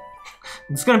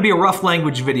 It's gonna be a rough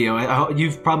language video.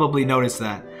 You've probably noticed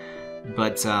that.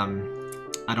 But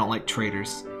I don't like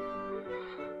traitors.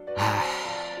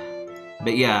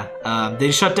 But yeah,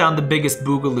 they shut down the biggest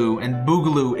boogaloo, and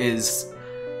boogaloo is...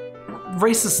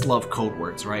 Racists love code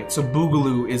words, right? So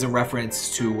boogaloo is a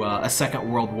reference to a Second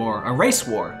World War, a race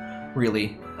war,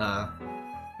 really.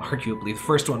 Arguably, the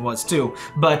first one was too.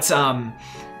 But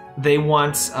they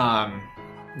want,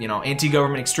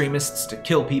 anti-government extremists to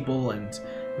kill people, and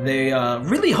they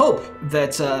really hope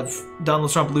that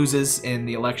Donald Trump loses in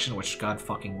the election, which God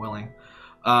fucking willing.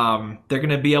 They're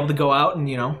gonna be able to go out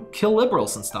and, kill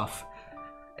liberals and stuff.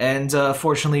 And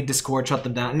fortunately, Discord shut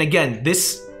them down. And again,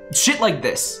 shit like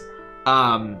this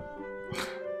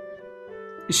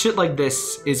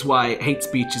is why hate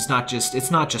speech is not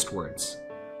just words.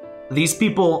 These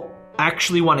people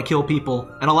actually want to kill people,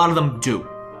 and a lot of them do.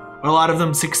 A lot of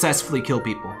them successfully kill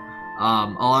people.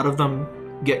 A lot of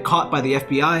them get caught by the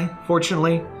FBI,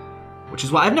 fortunately, which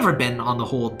is why I've never been on the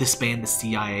whole disband the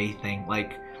CIA thing.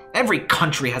 Like, every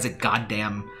country has a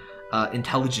goddamn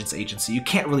intelligence agency. You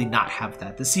can't really not have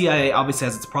that. The CIA obviously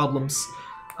has its problems.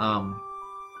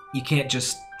 You can't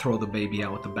just throw the baby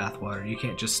out with the bathwater. You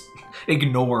can't just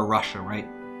ignore Russia, right?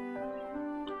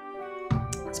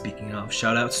 Speaking of,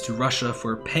 shoutouts to Russia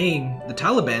for paying the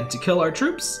Taliban to kill our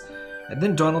troops. And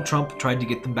then Donald Trump tried to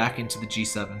get them back into the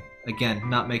G7. Again,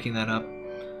 not making that up.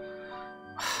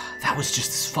 That was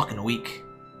just this fucking week.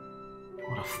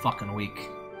 What a fucking week.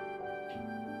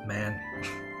 Man.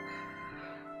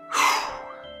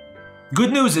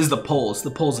 Good news is the polls.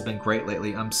 The polls have been great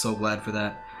lately. I'm so glad for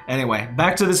that. Anyway,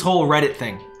 back to this whole Reddit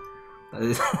thing.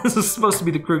 This is supposed to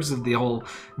be the crux of the whole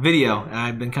video, and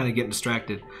I've been kind of getting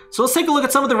distracted. So let's take a look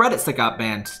at some of the Reddits that got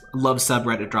banned. Love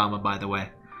subreddit drama, by the way.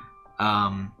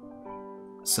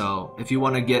 So if you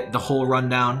want to get the whole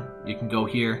rundown, you can go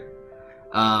here.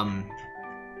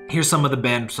 Here's some of the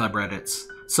banned subreddits.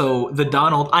 So the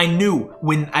Donald, I knew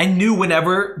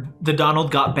whenever the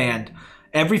Donald got banned,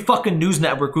 every fucking news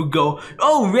network would go,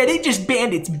 "Oh, Reddit just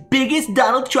banned its biggest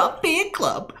Donald Trump fan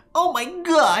club. Oh my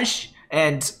gosh."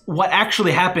 And what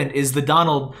actually happened is the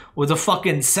Donald was a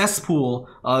fucking cesspool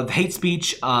of hate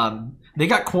speech. They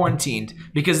got quarantined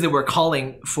because they were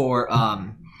calling for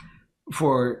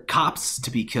cops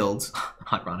to be killed,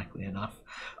 ironically enough.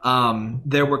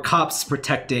 There were cops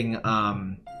protecting,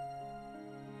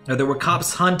 there were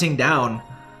cops hunting down,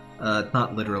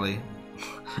 not literally.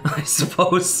 I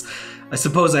suppose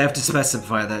I have to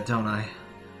specify that, don't I?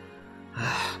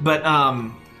 But,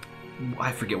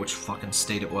 I forget which fucking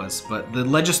state it was, but the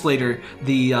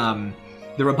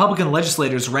Republican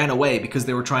legislators ran away because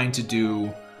they were trying to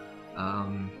do, I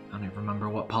don't even remember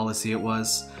what policy it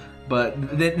was. But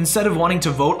instead of wanting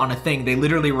to vote on a thing, they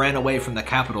literally ran away from the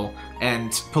Capitol,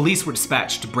 and police were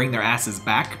dispatched to bring their asses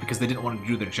back because they didn't want to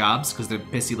do their jobs because they're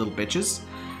pissy little bitches.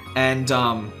 And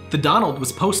the Donald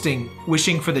was posting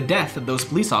wishing for the death of those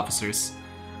police officers.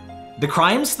 The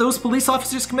crimes those police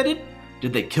officers committed?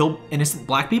 Did they kill innocent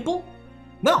black people?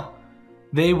 No.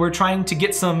 They were trying to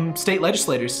get some state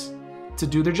legislators to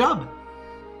do their job.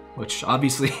 Which,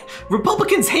 obviously,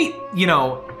 Republicans hate, you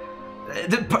know,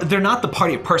 they're not the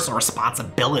party of personal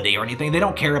responsibility or anything. They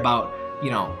don't care about, you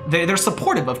know, they're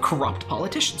supportive of corrupt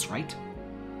politicians, right?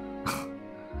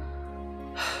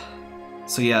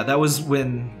 So yeah, that was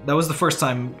the first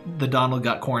time the Donald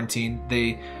got quarantined.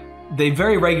 They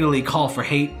very regularly call for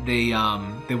hate.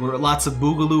 There were lots of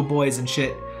Boogaloo boys and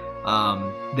shit.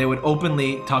 They would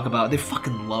openly talk about, they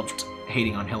fucking loved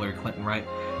hating on Hillary Clinton, right?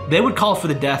 They would call for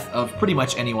the death of pretty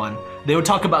much anyone. They would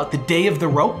talk about the day of the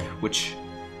rope, which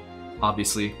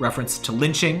obviously reference to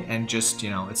lynching, and just, you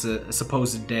know, it's a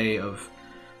supposed day of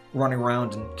running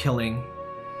around and killing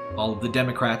all of the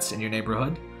Democrats in your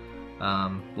neighborhood.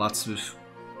 Lots of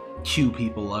Q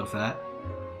people love that.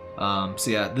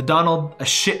 So yeah, the Donald, a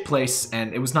shit place,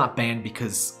 and it was not banned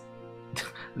because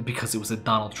it was a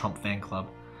Donald Trump fan club.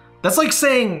 That's like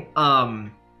saying,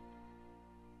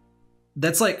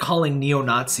 that's like calling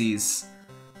neo-Nazis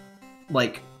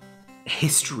like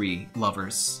history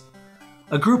lovers.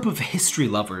 A group of history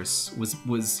lovers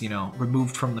was, you know,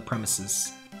 removed from the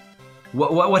premises.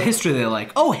 What history are they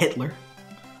like? Oh, Hitler.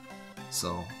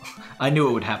 So, I knew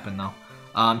it would happen though.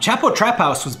 Chapo Trap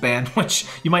House was banned, which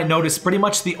you might notice pretty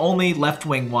much the only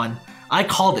left-wing one. I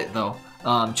called it though.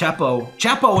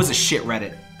 Chapo was a shit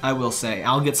Reddit, I will say.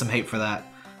 I'll get some hate for that.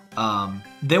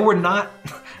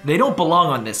 They don't belong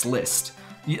on this list.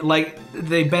 Like,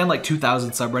 they banned like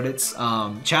 2,000 subreddits.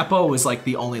 Chapo was like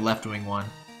the only left-wing one.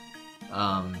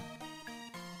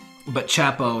 But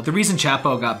Chapo, the reason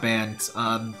Chapo got banned,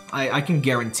 I can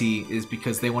guarantee is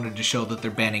because they wanted to show that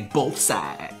they're banning both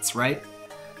sides, right?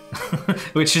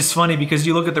 Which is funny because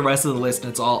you look at the rest of the list and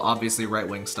it's all obviously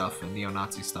right-wing stuff and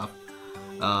neo-Nazi stuff.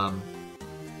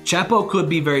 Chapo could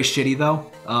be very shitty though.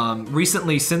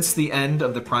 Recently, since the end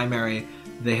of the primary,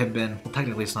 they have been, well,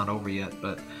 technically it's not over yet,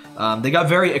 but they got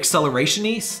very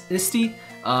accelerationisty.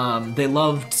 They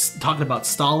loved talking about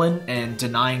Stalin and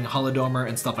denying Holodomor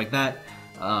and stuff like that.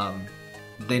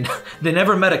 They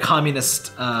never met a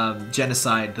communist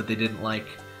genocide that they didn't like.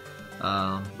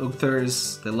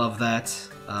 Uthers, they love that.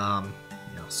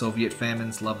 You know, Soviet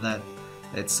famines, love that.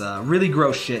 It's really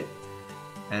gross shit,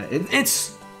 and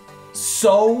it's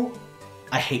so.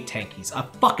 I hate tankies. I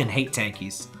fucking hate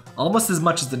tankies almost as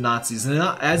much as the Nazis. They're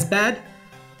not as bad,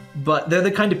 but they're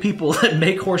the kind of people that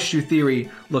make horseshoe theory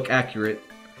look accurate.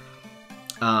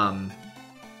 And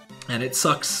it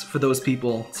sucks for those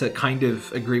people to kind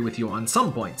of agree with you on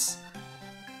some points.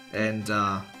 And,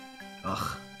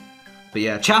 ugh. But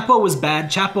yeah, Chapo was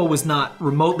bad. Chapo was not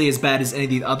remotely as bad as any of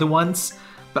the other ones.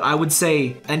 But I would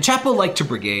say, and Chapo liked to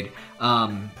brigade.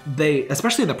 They,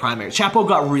 especially in the primary, Chapo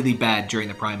got really bad during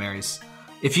the primaries.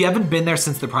 If you haven't been there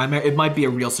since the primary, it might be a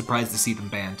real surprise to see them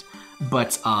banned.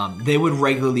 But they would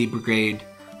regularly brigade,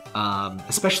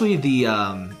 especially the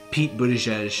Pete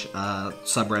Buttigieg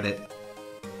subreddit.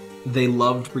 They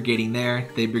loved brigading there.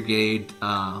 They brigade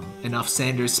enough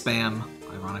Sanders spam,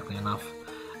 ironically enough.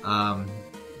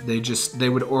 They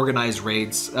would organize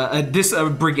raids. This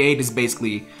brigade is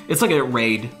basically, it's like a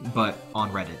raid, but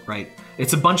on Reddit, right?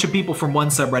 It's a bunch of people from one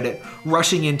subreddit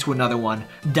rushing into another one,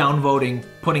 downvoting,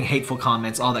 putting hateful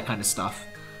comments, all that kind of stuff.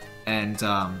 And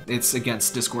it's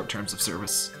against Discord terms of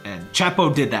service. And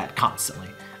Chapo did that constantly.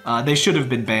 They should have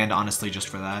been banned, honestly, just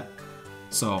for that.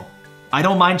 So, I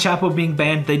don't mind Chapo being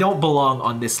banned. They don't belong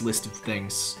on this list of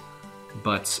things.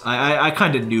 But I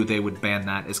kind of knew they would ban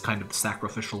that as kind of the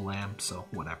sacrificial lamb, so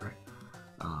whatever.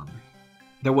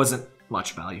 There wasn't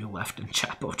much value left in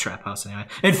Chapo Trap House anyway.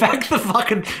 In fact,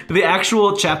 the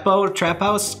actual Chapo Trap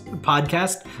House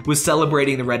podcast was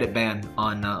celebrating the Reddit ban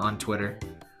on Twitter.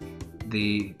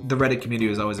 The Reddit community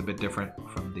was always a bit different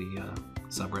from the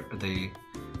subreddit,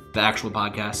 the actual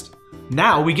podcast.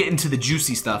 Now we get into the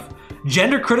juicy stuff.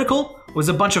 Gender Critical was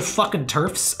a bunch of fucking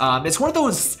TERFs. It's one of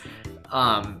those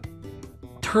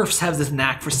TERFs have this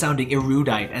knack for sounding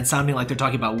erudite and sounding like they're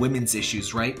talking about women's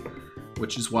issues, right?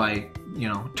 Which is why, you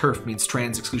know, TERF means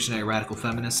Trans Exclusionary Radical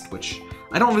Feminist, which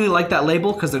I don't really like that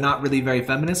label because they're not really very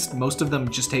feminist. Most of them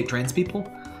just hate trans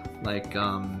people. Like,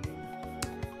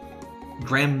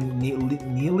 Graham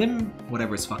Neelim?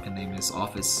 Whatever his fucking name is.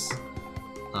 Office.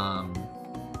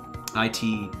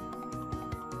 IT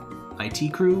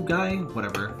crew guy?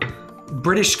 Whatever.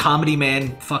 British comedy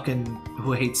man fucking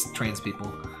who hates trans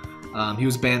people. He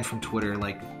was banned from Twitter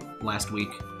like last week.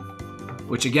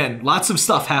 Which again, lots of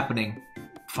stuff happening,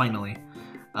 finally.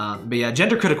 But yeah,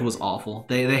 gender critical was awful.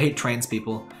 They hate trans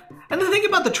people. And the thing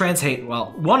about the trans hate,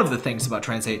 well, one of the things about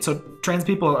trans hate, so trans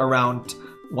people are around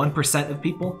 1% of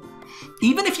people.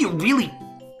 Even if you really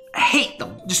hate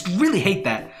them, just really hate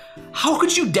that, how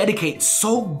could you dedicate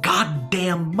so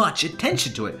goddamn much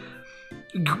attention to it?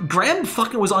 Graham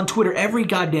fucking was on Twitter every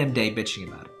goddamn day bitching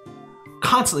about it.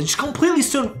 Constantly, just completely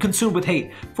consumed with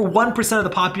hate for 1% of the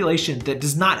population that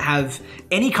does not have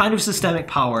any kind of systemic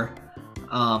power.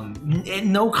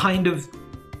 No kind of...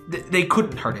 They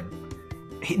couldn't hurt him.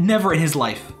 Never in his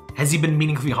life has he been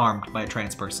meaningfully harmed by a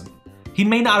trans person. He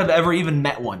may not have ever even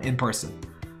met one in person.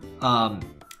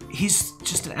 He's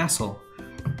just an asshole.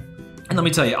 And let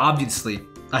me tell you, obviously,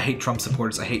 I hate Trump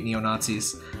supporters, I hate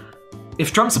neo-Nazis.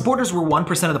 If Trump supporters were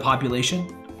 1% of the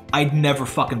population, I'd never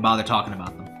fucking bother talking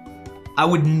about them. I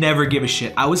would never give a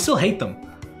shit. I would still hate them,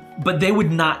 but they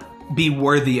would not be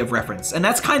worthy of reference. And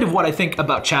that's kind of what I think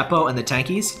about Chapo and the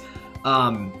Tankies.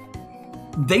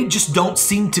 They just don't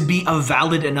seem to be a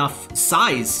valid enough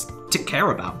size to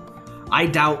care about. I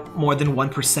doubt more than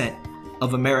 1%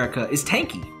 of America is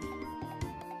tanky.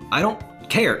 I don't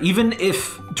care. Even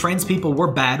if trans people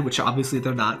were bad, which obviously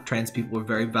they're not, trans people are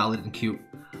very valid and cute.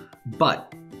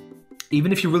 But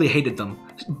even if you really hated them,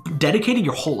 dedicating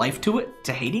your whole life to it,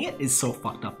 to hating it, is so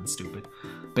fucked up and stupid.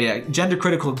 But yeah, gender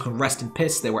critical can rest in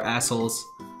piss. They were assholes.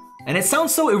 And it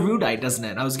sounds so erudite, doesn't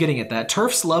it? I was getting at that.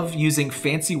 TERFs love using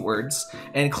fancy words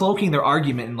and cloaking their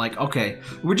argument in like, okay,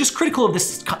 we're just critical of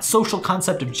this social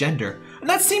concept of gender. And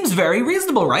that seems very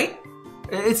reasonable, right?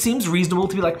 It seems reasonable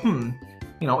to be like, you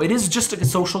know, it is just a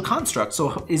social construct.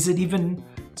 So is it even,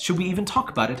 should we even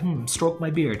talk about it? Stroke my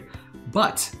beard.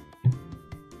 But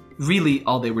really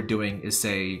all they were doing is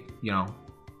say, you know,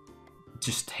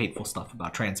 just hateful stuff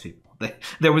about trans people.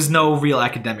 There was no real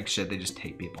academic shit. They just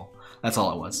hate people. That's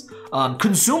all it was.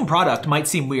 Consume product might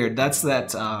seem weird. That's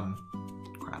that,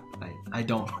 crap. I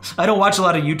don't watch a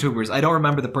lot of YouTubers. I don't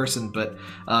remember the person, but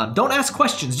don't ask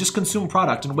questions. Just consume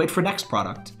product and wait for next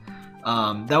product.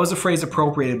 That was a phrase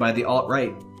appropriated by the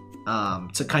alt-right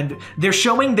to kind of, they're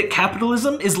showing that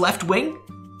capitalism is left-wing.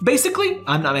 Basically,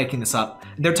 I'm not making this up.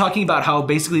 They're talking about how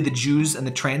basically the Jews and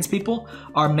the trans people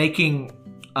are making,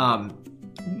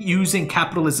 using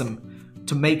capitalism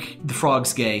to make the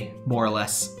frogs gay, more or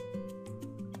less.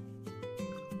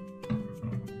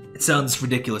 It sounds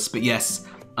ridiculous, but yes.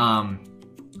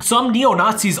 Some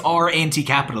neo-Nazis are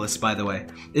anti-capitalist, by the way.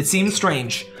 It seems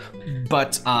strange,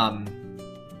 but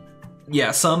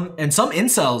yeah, some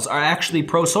incels are actually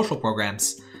pro-social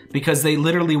programs because they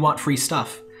literally want free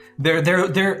stuff.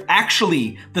 They're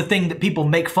actually the thing that people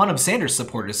make fun of Sanders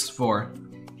supporters for.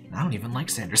 I don't even like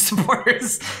Sanders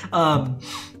supporters.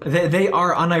 They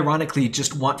are unironically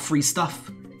just want free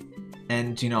stuff.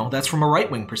 And, you know, that's from a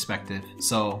right-wing perspective.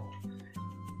 So,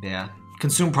 yeah.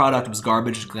 Consume product was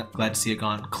garbage. Glad to see it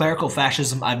gone. Clerical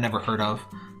fascism, I've never heard of.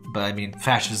 But, I mean,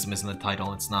 fascism is in the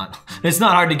title. It's not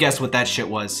hard to guess what that shit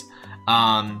was.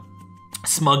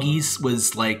 Smuggies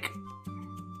was, like...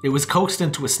 It was coaxed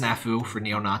into a snafu for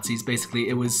neo-Nazis, basically.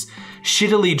 It was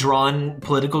shittily drawn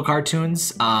political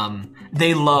cartoons.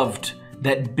 They loved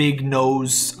that big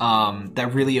nose, that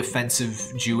really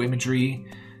offensive Jew imagery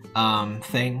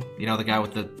thing. You know, the guy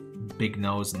with the big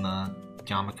nose and the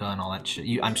yarmulke and all that shit.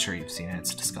 I'm sure you've seen it.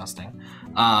 It's disgusting.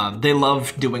 They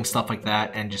love doing stuff like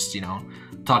that and just, you know,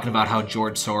 talking about how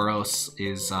George Soros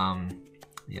is,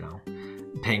 you know,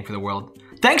 paying for the world.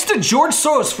 Thanks to George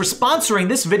Soros for sponsoring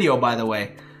this video, by the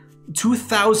way.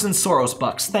 2,000 Soros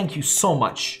bucks. Thank you so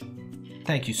much.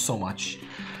 Thank you so much.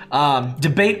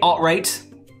 Debate alt-right.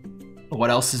 What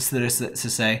else is there to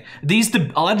say?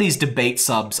 A lot of these debate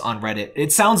subs on Reddit,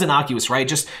 it sounds innocuous, right?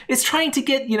 Just, it's trying to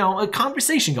get, you know, a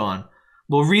conversation going.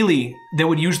 Well, really, there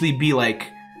would usually be like,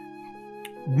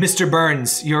 Mr.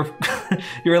 Burns, your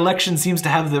election seems to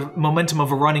have the momentum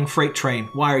of a running freight train.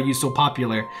 Why are you so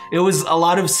popular? It was a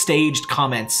lot of staged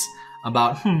comments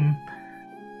about,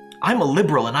 I'm a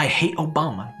liberal and I hate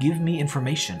Obama. Give me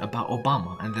information about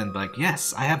Obama. And then like,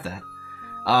 yes, I have that.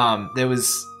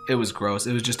 It was gross.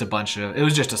 It was just a bunch of, it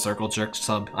was just a circle jerk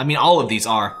sub. I mean, all of these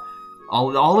are.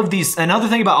 All of these, another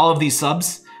thing about all of these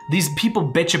subs, these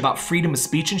people bitch about freedom of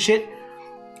speech and shit.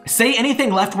 Say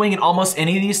anything left-wing in almost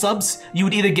any of these subs, you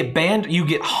would either get banned or you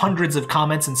get hundreds of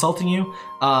comments insulting you,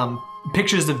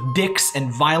 pictures of dicks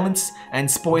and violence and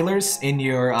spoilers in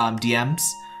your DMs.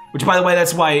 Which, by the way,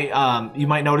 that's why you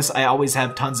might notice I always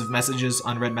have tons of messages,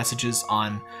 unread messages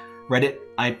on Reddit.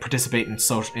 I participate in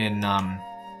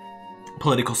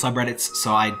political subreddits,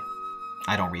 so I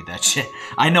don't read that shit.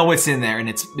 I know what's in there, and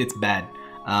it's bad.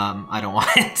 I don't want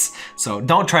it. So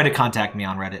don't try to contact me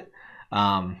on Reddit.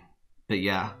 But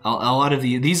yeah, a lot of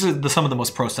these are some of the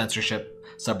most pro-censorship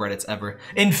subreddits ever.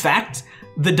 In fact,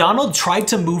 the Donald tried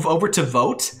to move over to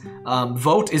Vote.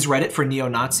 Vote is Reddit for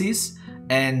neo-Nazis,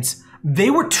 and they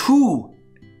were too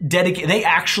dedicated. They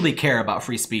actually care about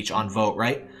free speech on Vote,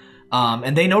 right?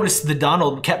 And they noticed the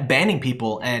Donald kept banning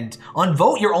people, and on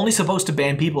Vote, you're only supposed to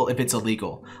ban people if it's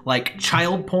illegal. Like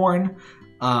child porn,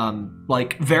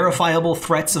 like verifiable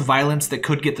threats of violence that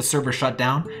could get the server shut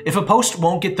down. If a post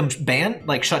won't get them banned,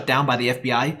 like shut down by the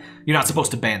FBI, you're not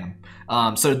supposed to ban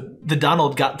them. So the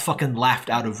Donald got fucking laughed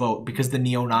out of Vote because the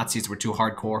neo-Nazis were too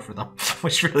hardcore for them,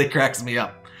 which really cracks me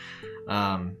up.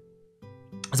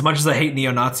 As much as I hate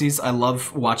neo-Nazis, I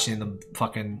love watching them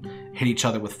fucking hit each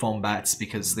other with foam bats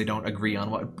because they don't agree on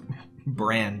what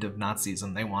brand of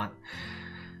Nazism they want.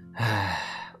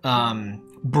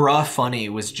 Bruh Funny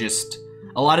was just...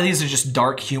 A lot of these are just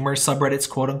dark humor subreddits,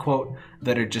 quote unquote,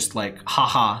 that are just like,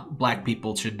 haha, black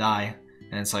people should die.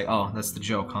 And it's like, oh, that's the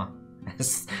joke, huh?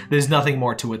 There's nothing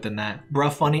more to it than that.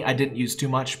 Bruh Funny, I didn't use too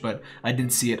much, but I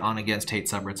did see it on Against Hate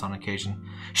subreddits on occasion.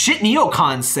 Shit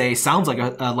neocons say sounds like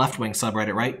a left-wing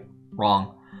subreddit, right?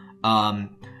 Wrong.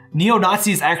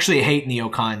 Neo-Nazis actually hate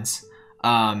neocons.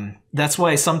 That's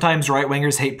why sometimes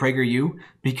right-wingers hate PragerU,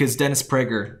 because Dennis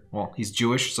Prager, well, he's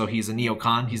Jewish, so he's a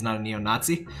neocon. He's not a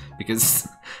neo-Nazi, because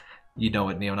you know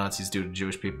what neo-Nazis do to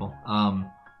Jewish people.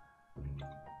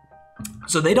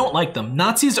 So they don't like them.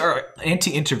 Nazis are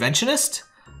anti-interventionist.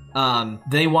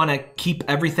 They want to keep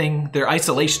everything. They're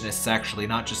isolationists, actually,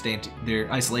 not just they're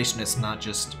isolationists, not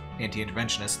just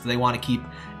anti-interventionists. They want to keep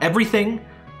everything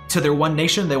to their one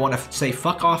nation. They want to say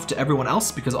fuck off to everyone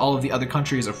else because all of the other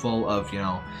countries are full of, you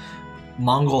know,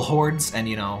 Mongol hordes and,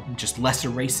 you know, just lesser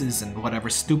races and whatever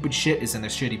stupid shit is in their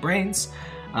shitty brains.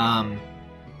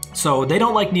 So they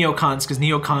don't like neocons because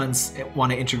neocons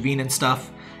want to intervene and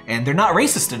stuff. And they're not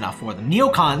racist enough for them.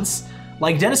 Neocons,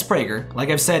 like Dennis Prager, like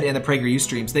I've said in the PragerU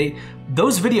streams,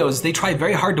 those videos, they try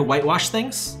very hard to whitewash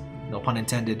things, no pun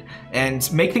intended,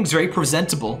 and make things very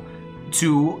presentable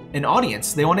to an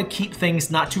audience. They want to keep things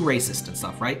not too racist and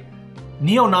stuff, right?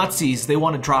 Neo-Nazis, they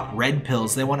want to drop red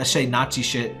pills, they want to say Nazi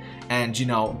shit, and, you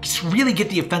know, just really get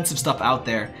the offensive stuff out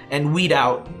there and weed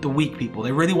out the weak people.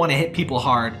 They really want to hit people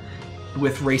hard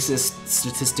with racist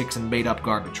statistics and made-up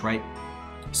garbage, right?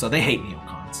 So they hate neocons.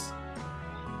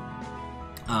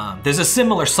 There's a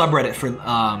similar subreddit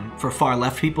for far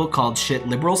left people called Shit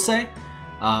Liberals Say,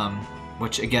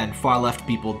 which again, far left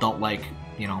people don't like,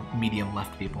 you know, medium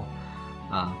left people.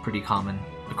 Pretty common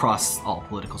across all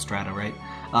political strata, right?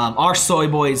 Our soy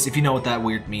boys, if you know what that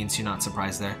weird means, you're not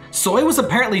surprised there. Soy was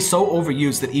apparently so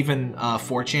overused that even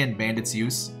 4chan banned its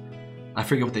use. I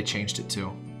forget what they changed it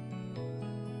to.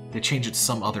 They changed it to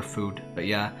some other food, but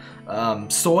yeah.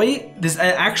 Soy, there's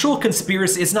an actual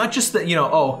conspiracy. It's not just that, you know,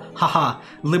 oh, haha,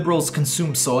 liberals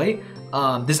consume soy.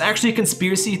 There's actually a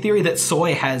conspiracy theory that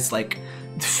soy has, like,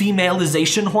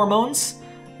 femalization hormones,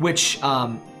 which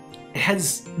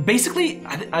has basically,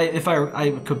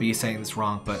 I could be saying this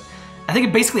wrong, but I think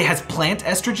it basically has plant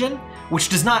estrogen, which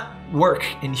does not work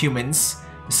in humans,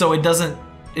 so it doesn't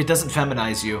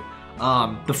feminize you.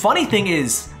 The funny thing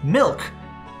is, milk,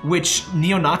 which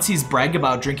neo-Nazis brag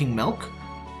about drinking milk,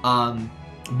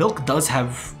 milk does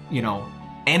have, you know,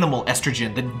 animal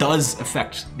estrogen that does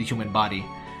affect the human body.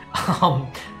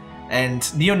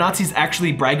 And neo-Nazis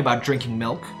actually brag about drinking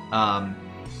milk.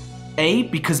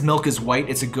 Because milk is white,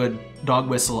 it's a good dog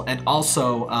whistle, and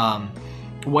also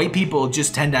white people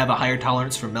just tend to have a higher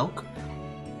tolerance for milk.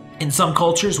 In some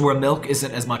cultures where milk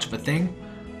isn't as much of a thing,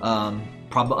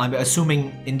 I'm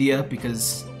assuming India,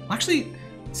 because actually,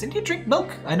 does India drink milk?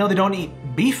 I know they don't eat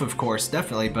beef, of course,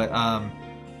 definitely, but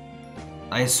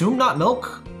I assume not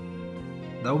milk.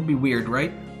 That would be weird,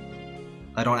 right?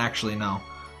 I don't actually know.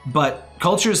 But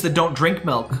cultures that don't drink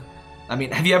milk, I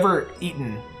mean, have you ever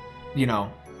eaten, you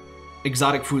know,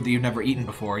 exotic food that you've never eaten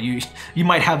before? You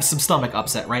might have some stomach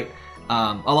upset, right?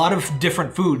 A lot of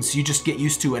different foods you just get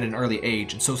used to at an early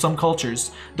age, and so some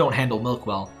cultures don't handle milk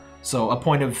well. So a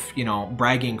point of, you know,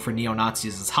 bragging for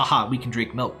neo-Nazis is, haha, we can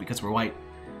drink milk because we're white.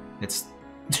 It's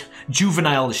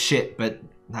juvenile as shit, but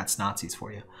that's Nazis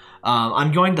for you.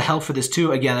 I'm going to hell for this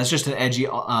too. Again, that's just an edgy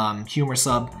humor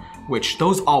sub, which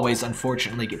those always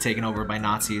unfortunately get taken over by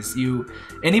Nazis.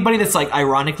 Anybody that's like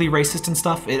ironically racist and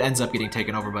stuff, it ends up getting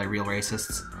taken over by real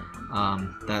racists.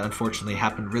 That unfortunately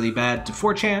happened really bad to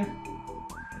 4chan.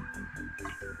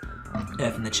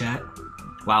 F in the chat.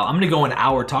 Wow, I'm gonna go an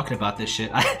hour talking about this shit.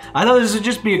 I thought this would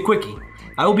just be a quickie.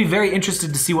 I will be very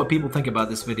interested to see what people think about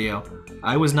this video.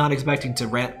 I was not expecting to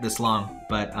rant this long,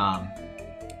 but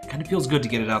kind of feels good to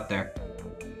get it out there.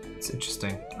 It's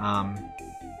interesting.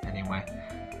 Anyway.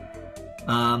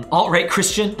 Alt-right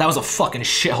Christian, that was a fucking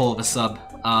shithole of a sub.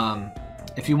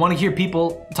 If you want to hear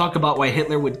people talk about why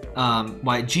Hitler would,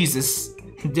 why Jesus,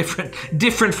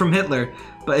 different from Hitler,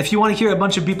 but if you want to hear a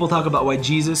bunch of people talk about why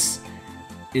Jesus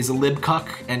is a lib cuck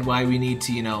and why we need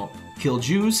to, you know, kill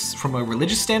Jews from a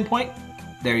religious standpoint,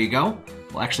 there you go.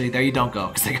 Well, actually, there you don't go,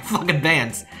 because they got fucking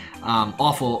banned.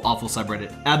 Awful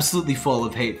subreddit. Absolutely full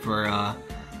of hate for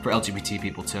LGBT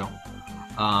people, too.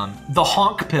 The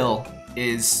honk pill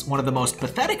is one of the most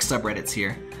pathetic subreddits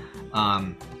here.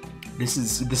 This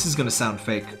is gonna sound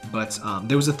fake, but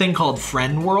there was a thing called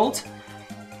Friend World,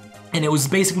 and it was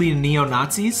basically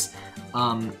neo-Nazis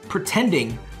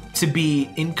pretending to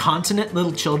be incontinent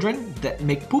little children that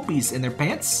make poopies in their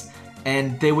pants,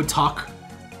 and they would talk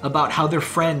about how their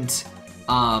friend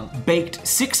baked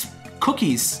 6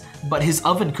 cookies, but his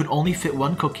oven could only fit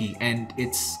 1 cookie, and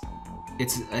it's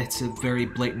a very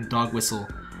blatant dog whistle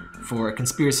for a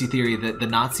conspiracy theory that the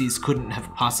Nazis couldn't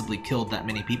have possibly killed that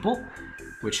many people,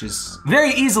 which is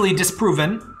very easily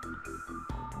disproven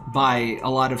by a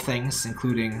lot of things,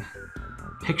 including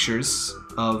pictures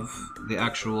of the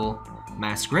actual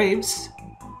mass graves.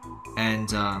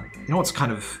 And you know what's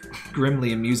kind of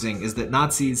grimly amusing is that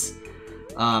Nazis,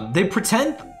 they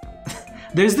pretend,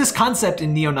 there's this concept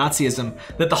in neo-Nazism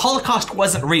that the Holocaust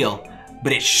wasn't real,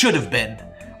 but it should have been,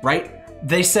 right?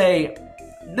 They say,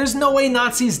 there's no way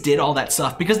Nazis did all that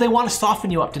stuff because they want to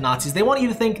soften you up to Nazis. They want you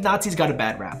to think Nazis got a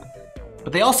bad rap,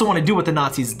 but they also want to do what the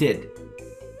Nazis did.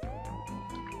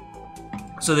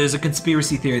 So there's a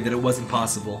conspiracy theory that it wasn't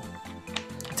possible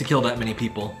to kill that many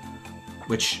people,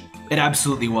 which it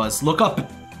absolutely was. Look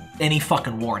up any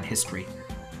fucking war in history.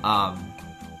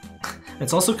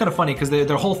 It's also kind of funny because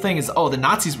their whole thing is, oh, the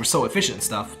Nazis were so efficient and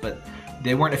stuff, but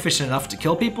they weren't efficient enough to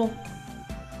kill people,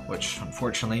 which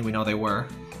unfortunately we know they were.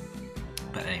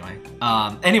 But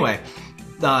anyway,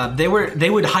 they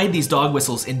would hide these dog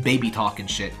whistles in baby talk and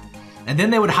shit, and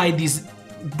then they would hide these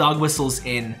dog whistles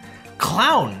in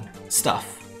clown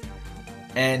stuff.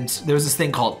 And there was this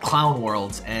thing called Clown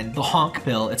World, and the honk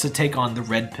pill, it's a take on the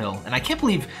red pill. And I can't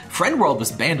believe Friend World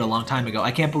was banned a long time ago.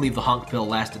 I can't believe the honk pill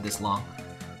lasted this long.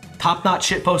 Top-notch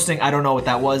shitposting, I don't know what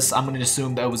that was. I'm gonna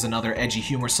assume that was another edgy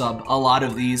humor sub. A lot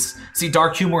of these, see,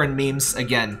 dark humor and memes,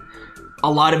 again,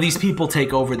 a lot of these people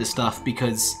take over this stuff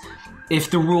because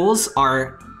if the rules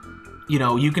are, you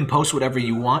know, you can post whatever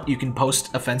you want, you can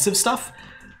post offensive stuff,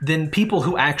 then people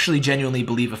who actually genuinely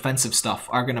believe offensive stuff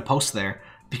are gonna post there.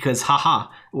 Because, haha,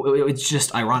 it's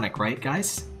just ironic, right,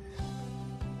 guys?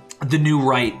 The new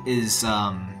right is,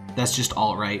 that's just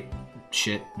alt-right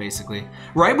shit, basically.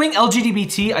 Right-wing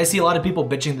LGBT, I see a lot of people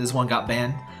bitching that this one got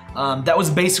banned. That was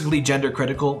basically gender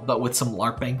critical, but with some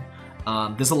LARPing.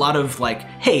 There's a lot of, like,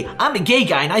 hey, I'm a gay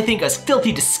guy and I think us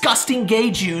filthy, disgusting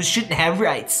gay Jews shouldn't have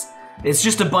rights. It's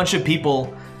just a bunch of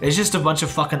people, it's just a bunch of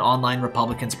fucking online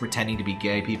Republicans pretending to be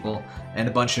gay people, and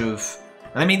a bunch of,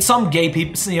 I mean, some gay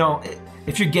people, you know,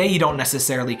 if you're gay, you don't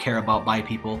necessarily care about bi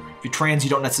people. If you're trans, you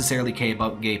don't necessarily care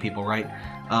about gay people, right?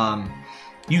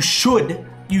 You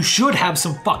should have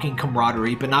some fucking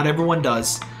camaraderie, but not everyone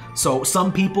does. So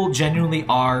some people genuinely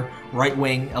are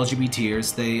right-wing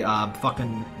LGBTers. They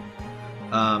fucking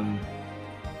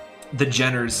the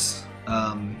Jenners.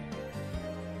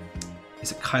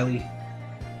 Is it Kylie?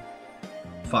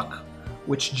 Fuck.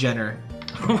 Which Jenner?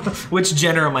 Which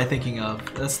Jenner am I thinking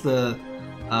of? That's the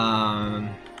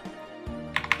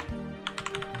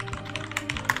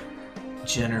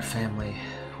Jenner family.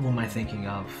 Who am I thinking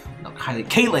of? No, Kylie.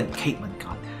 Caitlyn,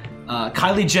 God.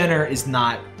 Kylie Jenner is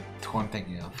not who I'm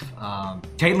thinking of.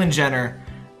 Caitlyn Jenner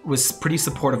was pretty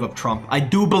supportive of Trump. I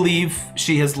do believe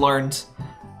she has learned,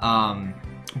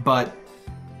 but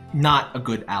not a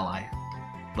good ally.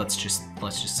 Let's just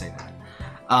say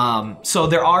that. So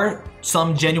there are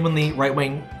some genuinely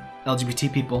right-wing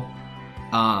LGBT people,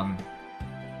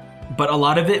 but a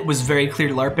lot of it was very clear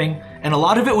LARPing, and a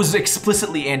lot of it was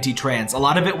explicitly anti-trans. A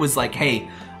lot of it was like, hey,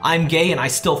 I'm gay and I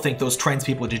still think those trans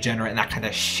people are degenerate and that kind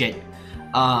of shit.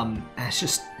 And it's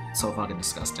just so fucking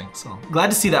disgusting. So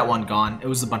glad to see that one gone. It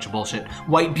was a bunch of bullshit.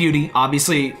 White Beauty,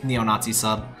 obviously neo-Nazi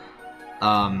sub.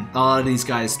 A lot of these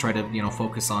guys try to, you know,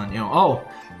 focus on, you know, oh,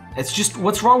 it's just,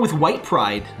 what's wrong with white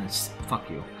pride? It's, fuck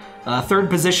you.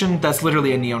 Third position, that's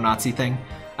literally a neo-Nazi thing.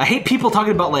 I hate people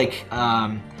talking about, like,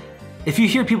 if you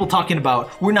hear people talking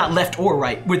about, we're not left or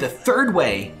right, we're the third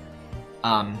way.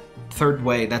 Third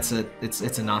way, it's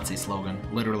a Nazi slogan,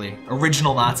 literally.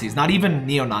 Original Nazis, not even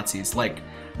neo-Nazis, like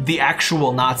the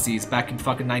actual Nazis back in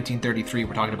fucking 1933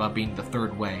 were talking about being the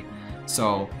third way.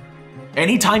 So,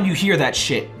 anytime you hear that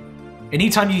shit,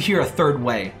 anytime you hear a third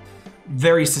way,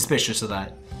 very suspicious of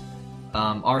that.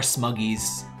 R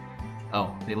Smuggies.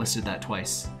 Oh, they listed that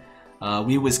twice.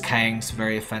 We Was Kang's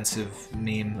very offensive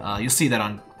meme. You'll see that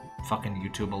on fucking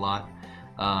YouTube a lot.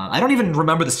 I don't even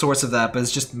remember the source of that, but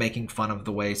it's just making fun of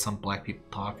the way some black people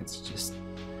talk. It's just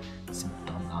some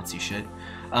dumb Nazi shit.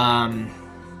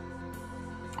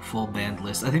 Full band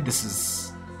list. I think this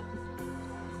is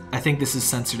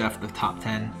censored after the top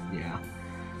 10. Yeah.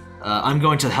 I'm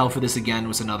Going to Hell for This Again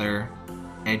was another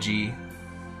edgy,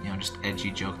 you know, just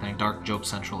edgy joke thing. Dark Joke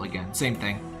Central again. Same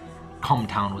thing.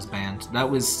 Cometown was banned. That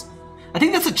was... I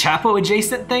think that's a Chapo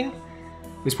adjacent thing.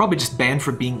 It was probably just banned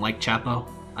for being like Chapo.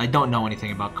 I don't know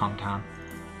anything about Cometown.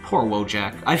 Poor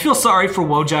Wojak. I feel sorry for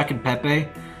Wojak and Pepe.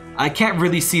 I can't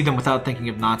really see them without thinking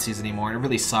of Nazis anymore. It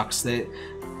really sucks. They,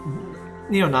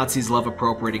 you know, Nazis love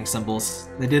appropriating symbols.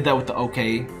 They did that with the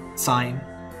OK sign.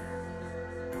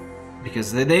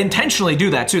 Because they intentionally do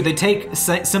that too. They take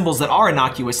symbols that are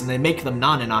innocuous and they make them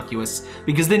non-innocuous.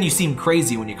 Because then you seem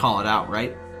crazy when you call it out,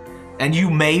 right? And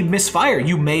you may misfire.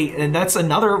 You may, and that's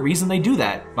another reason they do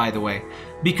that, by the way.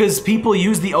 Because people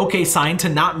use the OK sign to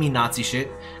not mean Nazi shit,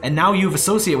 and now you've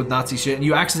associated with Nazi shit, and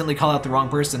you accidentally call out the wrong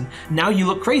person. Now you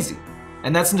look crazy,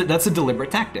 and that's a deliberate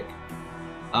tactic.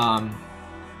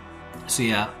 So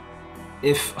yeah,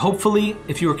 hopefully,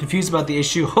 if you were confused about the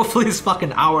issue, hopefully this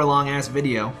fucking hour-long ass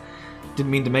video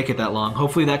didn't mean to make it that long.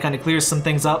 Hopefully that kind of clears some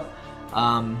things up.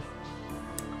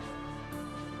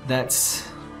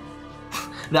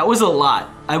 That was a lot.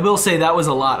 I will say that was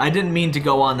a lot. I didn't mean to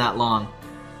go on that long.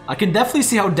 I can definitely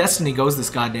see how Destiny goes this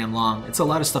goddamn long. It's a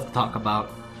lot of stuff to talk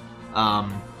about.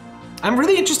 I'm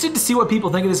really interested to see what people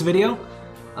think of this video.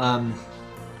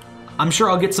 I'm sure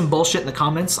I'll get some bullshit in the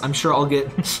comments. I'm sure I'll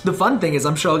get... The fun thing is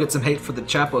I'm sure I'll get some hate for the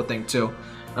Chapo thing too.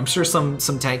 I'm sure some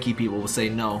tanky people will say,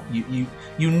 no, you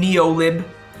neo-lib.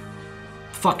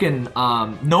 Fucking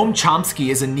Noam Chomsky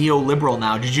is a neoliberal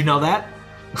now. Did you know that?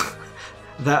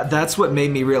 That's what made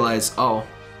me realize, oh,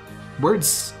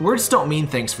 words don't mean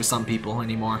things for some people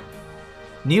anymore.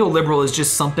 Neoliberal is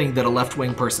just something that a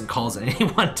left-wing person calls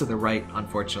anyone to the right,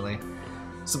 unfortunately.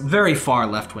 Some very far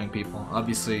left-wing people.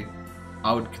 Obviously,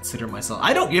 I would consider myself...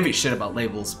 I don't give a shit about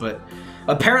labels, but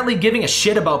apparently giving a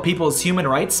shit about people's human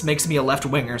rights makes me a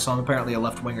left-winger, so I'm apparently a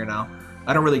left-winger now.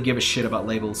 I don't really give a shit about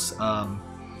labels.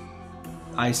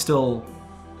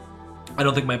 I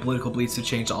don't think my political beliefs have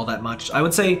changed all that much. I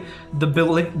would say the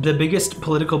biggest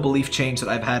political belief change that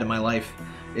I've had in my life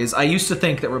is I used to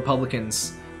think that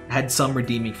Republicans had some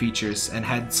redeeming features and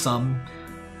had some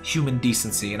human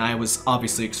decency, and I was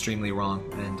obviously extremely wrong,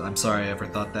 and I'm sorry I ever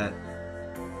thought that.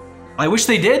 I wish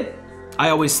they did. I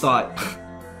always thought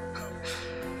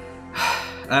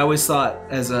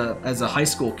as a high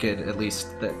school kid, at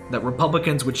least, that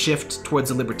Republicans would shift towards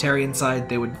the libertarian side.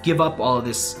 They would give up all of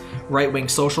this right-wing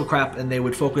social crap and they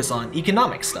would focus on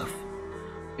economic stuff.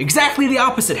 Exactly the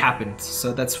opposite happened,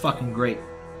 so that's fucking great.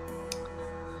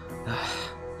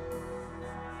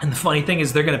 And the funny thing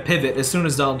is they're gonna pivot as soon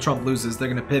as Donald Trump loses. They're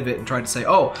gonna pivot and try to say,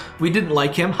 oh, we didn't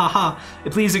like him, haha.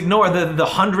 Please ignore the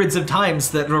hundreds of times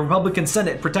that the Republican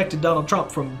Senate protected Donald Trump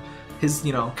from his,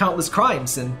 you know, countless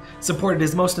crimes and supported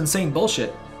his most insane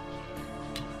bullshit.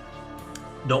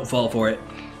 Don't fall for it.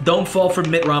 Don't fall for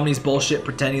Mitt Romney's bullshit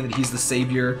pretending that he's the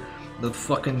savior of the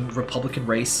fucking Republican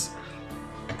race.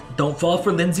 Don't fall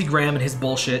for Lindsey Graham and his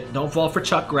bullshit. Don't fall for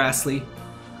Chuck Grassley.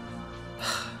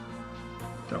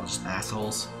 They're all just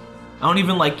assholes. I don't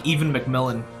even like Even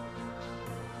McMillan.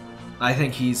 I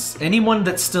think he's... Anyone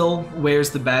that still wears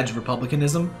the badge of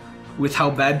Republicanism with how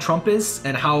bad Trump is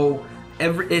and how...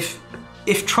 If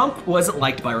Trump wasn't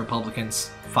liked by Republicans,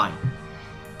 fine.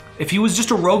 If he was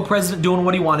just a rogue president doing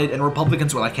what he wanted and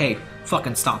Republicans were like, hey,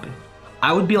 fucking stop it,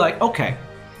 I would be like, okay,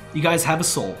 you guys have a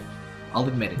soul. I'll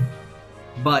admit it.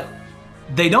 But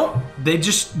they don't.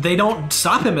 They don't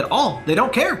stop him at all. They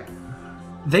don't care.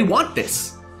 They want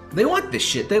this. They want this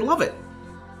shit. They love it.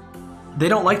 They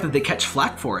don't like that they catch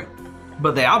flack for it.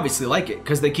 But they obviously like it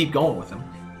because they keep going with him.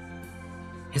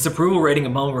 His approval rating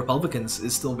among Republicans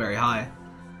is still very high.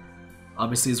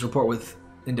 Obviously, his rapport with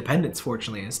independents,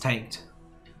 fortunately, has tanked.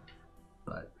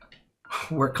 But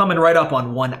we're coming right up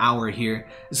on 1 hour here.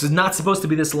 This is not supposed to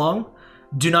be this long.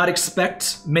 Do not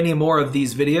expect many more of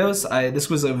these videos. This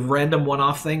was a random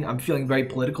one-off thing. I'm feeling very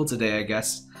political today, I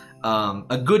guess.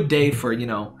 A good day for, you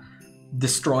know,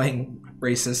 destroying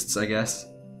racists, I guess.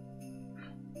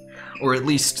 Or at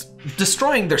least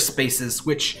destroying their spaces,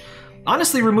 which...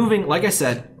 Honestly, like I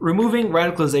said, removing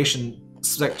radicalization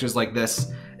sectors like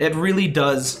this, it really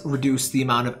does reduce the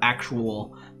amount of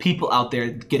actual people out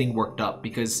there getting worked up,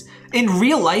 because in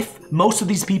real life, most of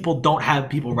these people don't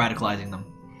have people radicalizing them.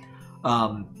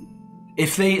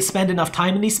 if they spend enough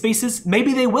time in these spaces,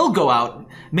 maybe they will go out.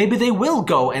 Maybe they will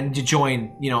go and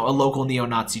join, you know, a local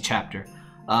neo-Nazi chapter.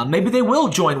 Maybe they will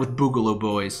join with Boogaloo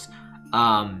Boys.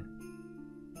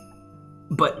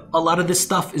 But a lot of this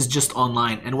stuff is just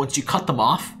online, and once you cut them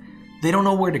off, they don't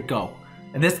know where to go.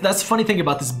 And that's the funny thing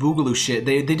about this Boogaloo shit.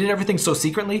 They did everything so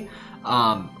secretly.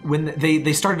 When they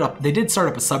did start up a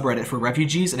subreddit for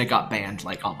refugees, and it got banned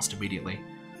like almost immediately.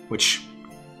 Which,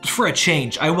 for a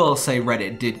change, I will say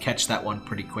Reddit did catch that one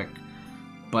pretty quick.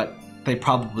 But they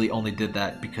probably only did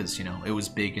that because, you know, it was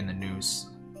big in the news.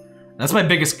 That's my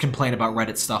biggest complaint about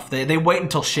Reddit stuff. They wait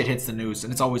until shit hits the news,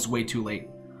 and it's always way too late.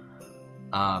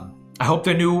 I hope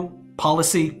their new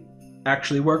policy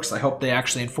actually works. I hope they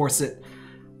actually enforce it.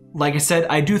 Like I said,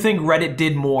 I do think Reddit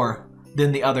did more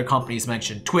than the other companies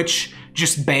mentioned. Twitch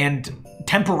just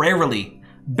temporarily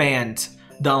banned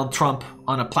Donald Trump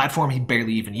on a platform he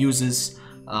barely even uses.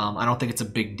 I don't think it's a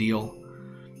big deal.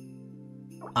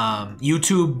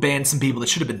 YouTube banned some people that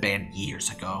should have been banned years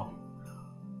ago.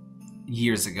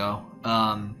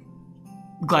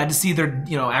 Glad to see they're,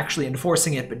 you know, actually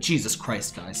enforcing it, but Jesus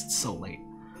Christ, guys, it's so late.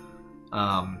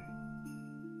 But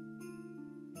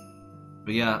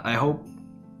yeah, I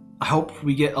hope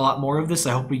we get a lot more of this.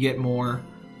 I hope we get more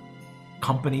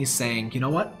companies saying, you know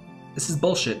what, this is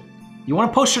bullshit. You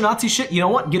want to post your Nazi shit? You know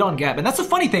what? Get on Gab. And that's the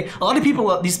funny thing. A lot of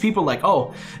people, these people are like,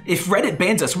 oh, if Reddit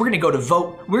bans us, we're going to go to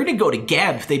vote. We're going to go to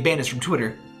Gab if they ban us from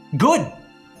Twitter. Good.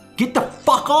 Get the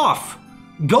fuck off.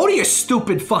 Go to your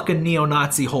stupid fucking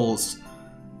neo-Nazi holes.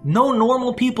 No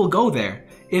normal people go there.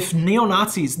 If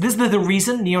neo-Nazis, this is the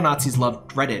reason neo-Nazis love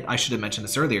Reddit. I should have mentioned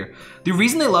this earlier. The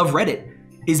reason they love Reddit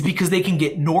is because they can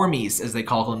get normies, as they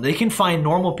call them. They can find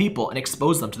normal people and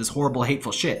expose them to this horrible,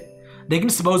 hateful shit. They can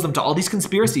expose them to all these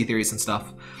conspiracy theories and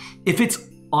stuff. If it's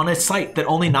on a site that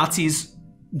only Nazis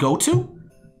go to,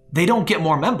 they don't get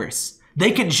more members.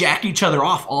 They can jack each other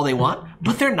off all they want,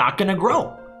 but they're not gonna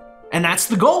grow. And that's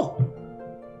the goal.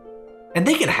 And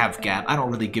they can have Gab. I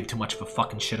don't really give too much of a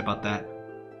fucking shit about that.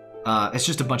 It's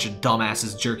just a bunch of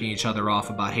dumbasses jerking each other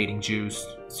off about hating Jews.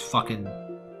 It's fucking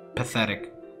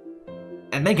pathetic.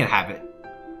 And they can have it.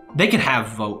 They can have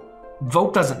vote.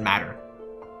 Vote doesn't matter.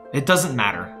 It doesn't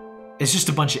matter. It's just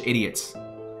a bunch of idiots.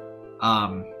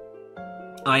 I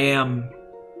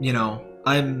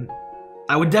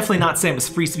would definitely not say I'm a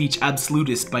free speech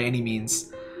absolutist by any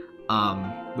means.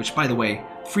 Which, by the way,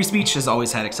 free speech has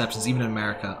always had exceptions, even in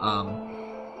America.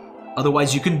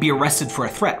 Otherwise, you couldn't be arrested for a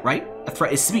threat, right? A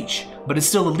threat is speech, but it's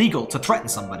still illegal to threaten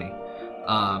somebody.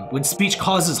 When speech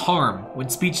causes harm, when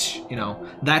speech, you know,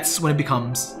 that's when it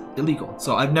becomes illegal.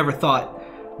 So I've never thought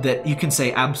that you can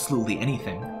say absolutely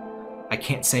anything. I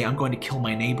can't say I'm going to kill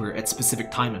my neighbor at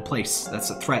specific time and place. That's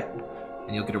a threat,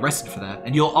 and you'll get arrested for that.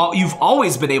 And you've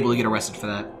always been able to get arrested for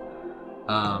that.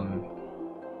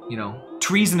 You know,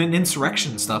 treason and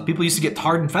insurrection stuff. People used to get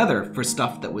tarred and feather for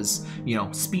stuff that was, you know,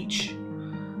 speech.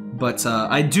 But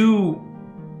I do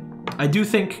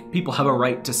think people have a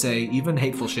right to say even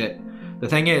hateful shit. The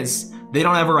thing is, they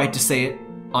don't have a right to say it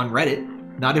on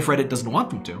Reddit. Not if Reddit doesn't want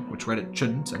them to, which Reddit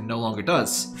shouldn't and no longer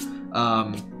does.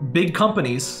 Big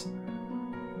companies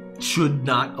should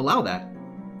not allow that.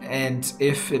 And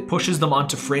if it pushes them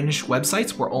onto fringe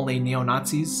websites where only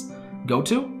neo-Nazis go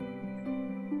to,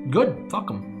 good, fuck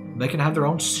them. They can have their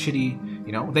own shitty,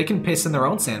 you know, they can piss in their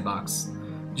own sandbox.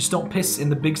 Just don't piss in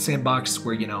the big sandbox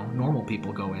where, you know, normal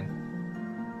people go in.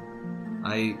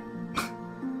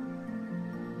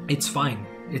 It's fine.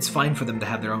 It's fine for them to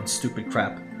have their own stupid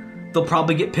crap. They'll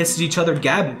probably get pissed at each other.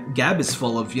 Gab is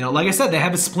full of, you know, like I said, they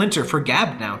have a splinter for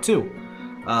Gab now, too.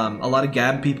 A lot of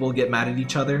Gab people get mad at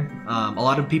each other. A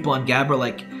lot of people on Gab are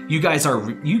like, you guys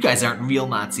aren't real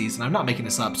Nazis. And I'm not making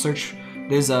this up. Search,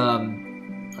 there's,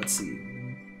 let's see.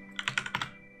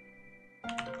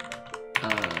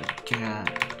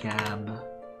 Gab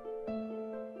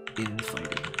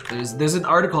infighting. There's an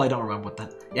article, I don't remember what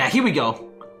that. Yeah, here we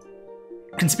go.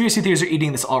 Conspiracy theories are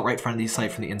eating this alt-right friendly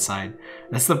site from the inside.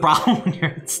 That's the problem when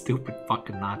you're a stupid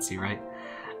fucking Nazi, right?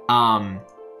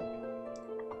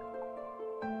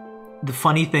 The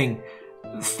funny thing,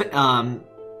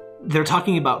 they're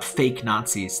talking about fake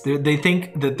Nazis. They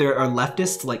think that there are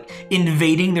leftists like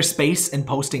invading their space and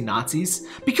posting Nazis.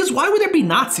 Because why would there be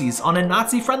Nazis on a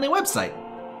Nazi-friendly website?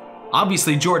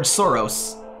 Obviously, George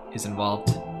Soros is involved.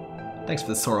 Thanks for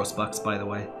the Soros bucks, by the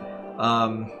way.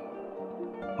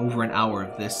 Over an hour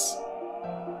of this.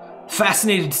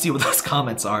 Fascinated to see what those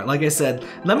comments are. Like I said,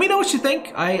 let me know what you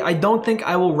think. I don't think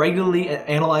I will regularly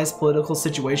analyze political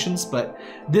situations, but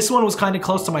this one was kind of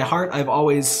close to my heart. I've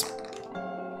always...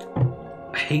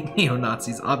 I hate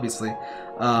neo-Nazis, obviously.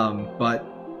 But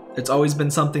It's always been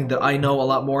something that I know a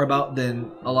lot more about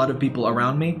than a lot of people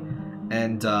around me,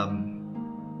 and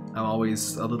I'm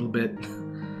always a little bit.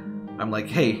 I'm like,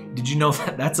 hey, did you know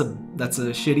that that's a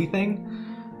shitty thing?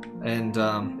 And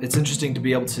it's interesting to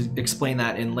be able to explain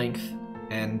that in length.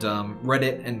 And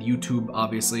Reddit and YouTube,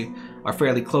 obviously, are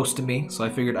fairly close to me, so I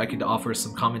figured I could offer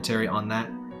some commentary on that.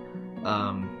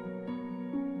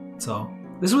 So,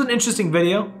 this was an interesting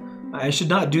video. I should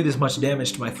not do this much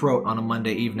damage to my throat on a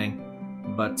Monday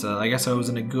evening, but I guess I was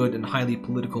in a good and highly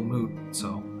political mood,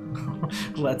 so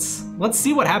let's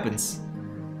see what happens.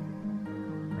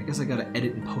 I guess I gotta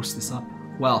edit and post this up.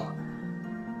 Well,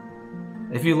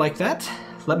 if you like that,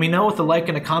 let me know with a like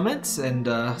and a comment, and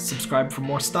subscribe for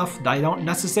more stuff. I don't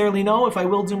necessarily know if I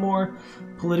will do more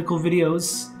political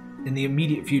videos in the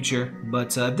immediate future,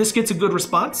 but if this gets a good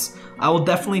response, I will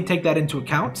definitely take that into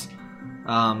account.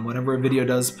 Whenever a video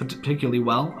does particularly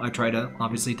well, I try to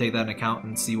obviously take that into account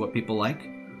and see what people like.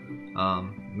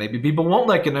 Maybe people won't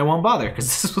like it and I won't bother,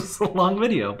 because this was a long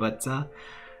video, but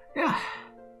yeah,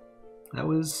 that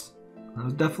was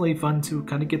definitely fun to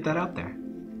kind of get that out there.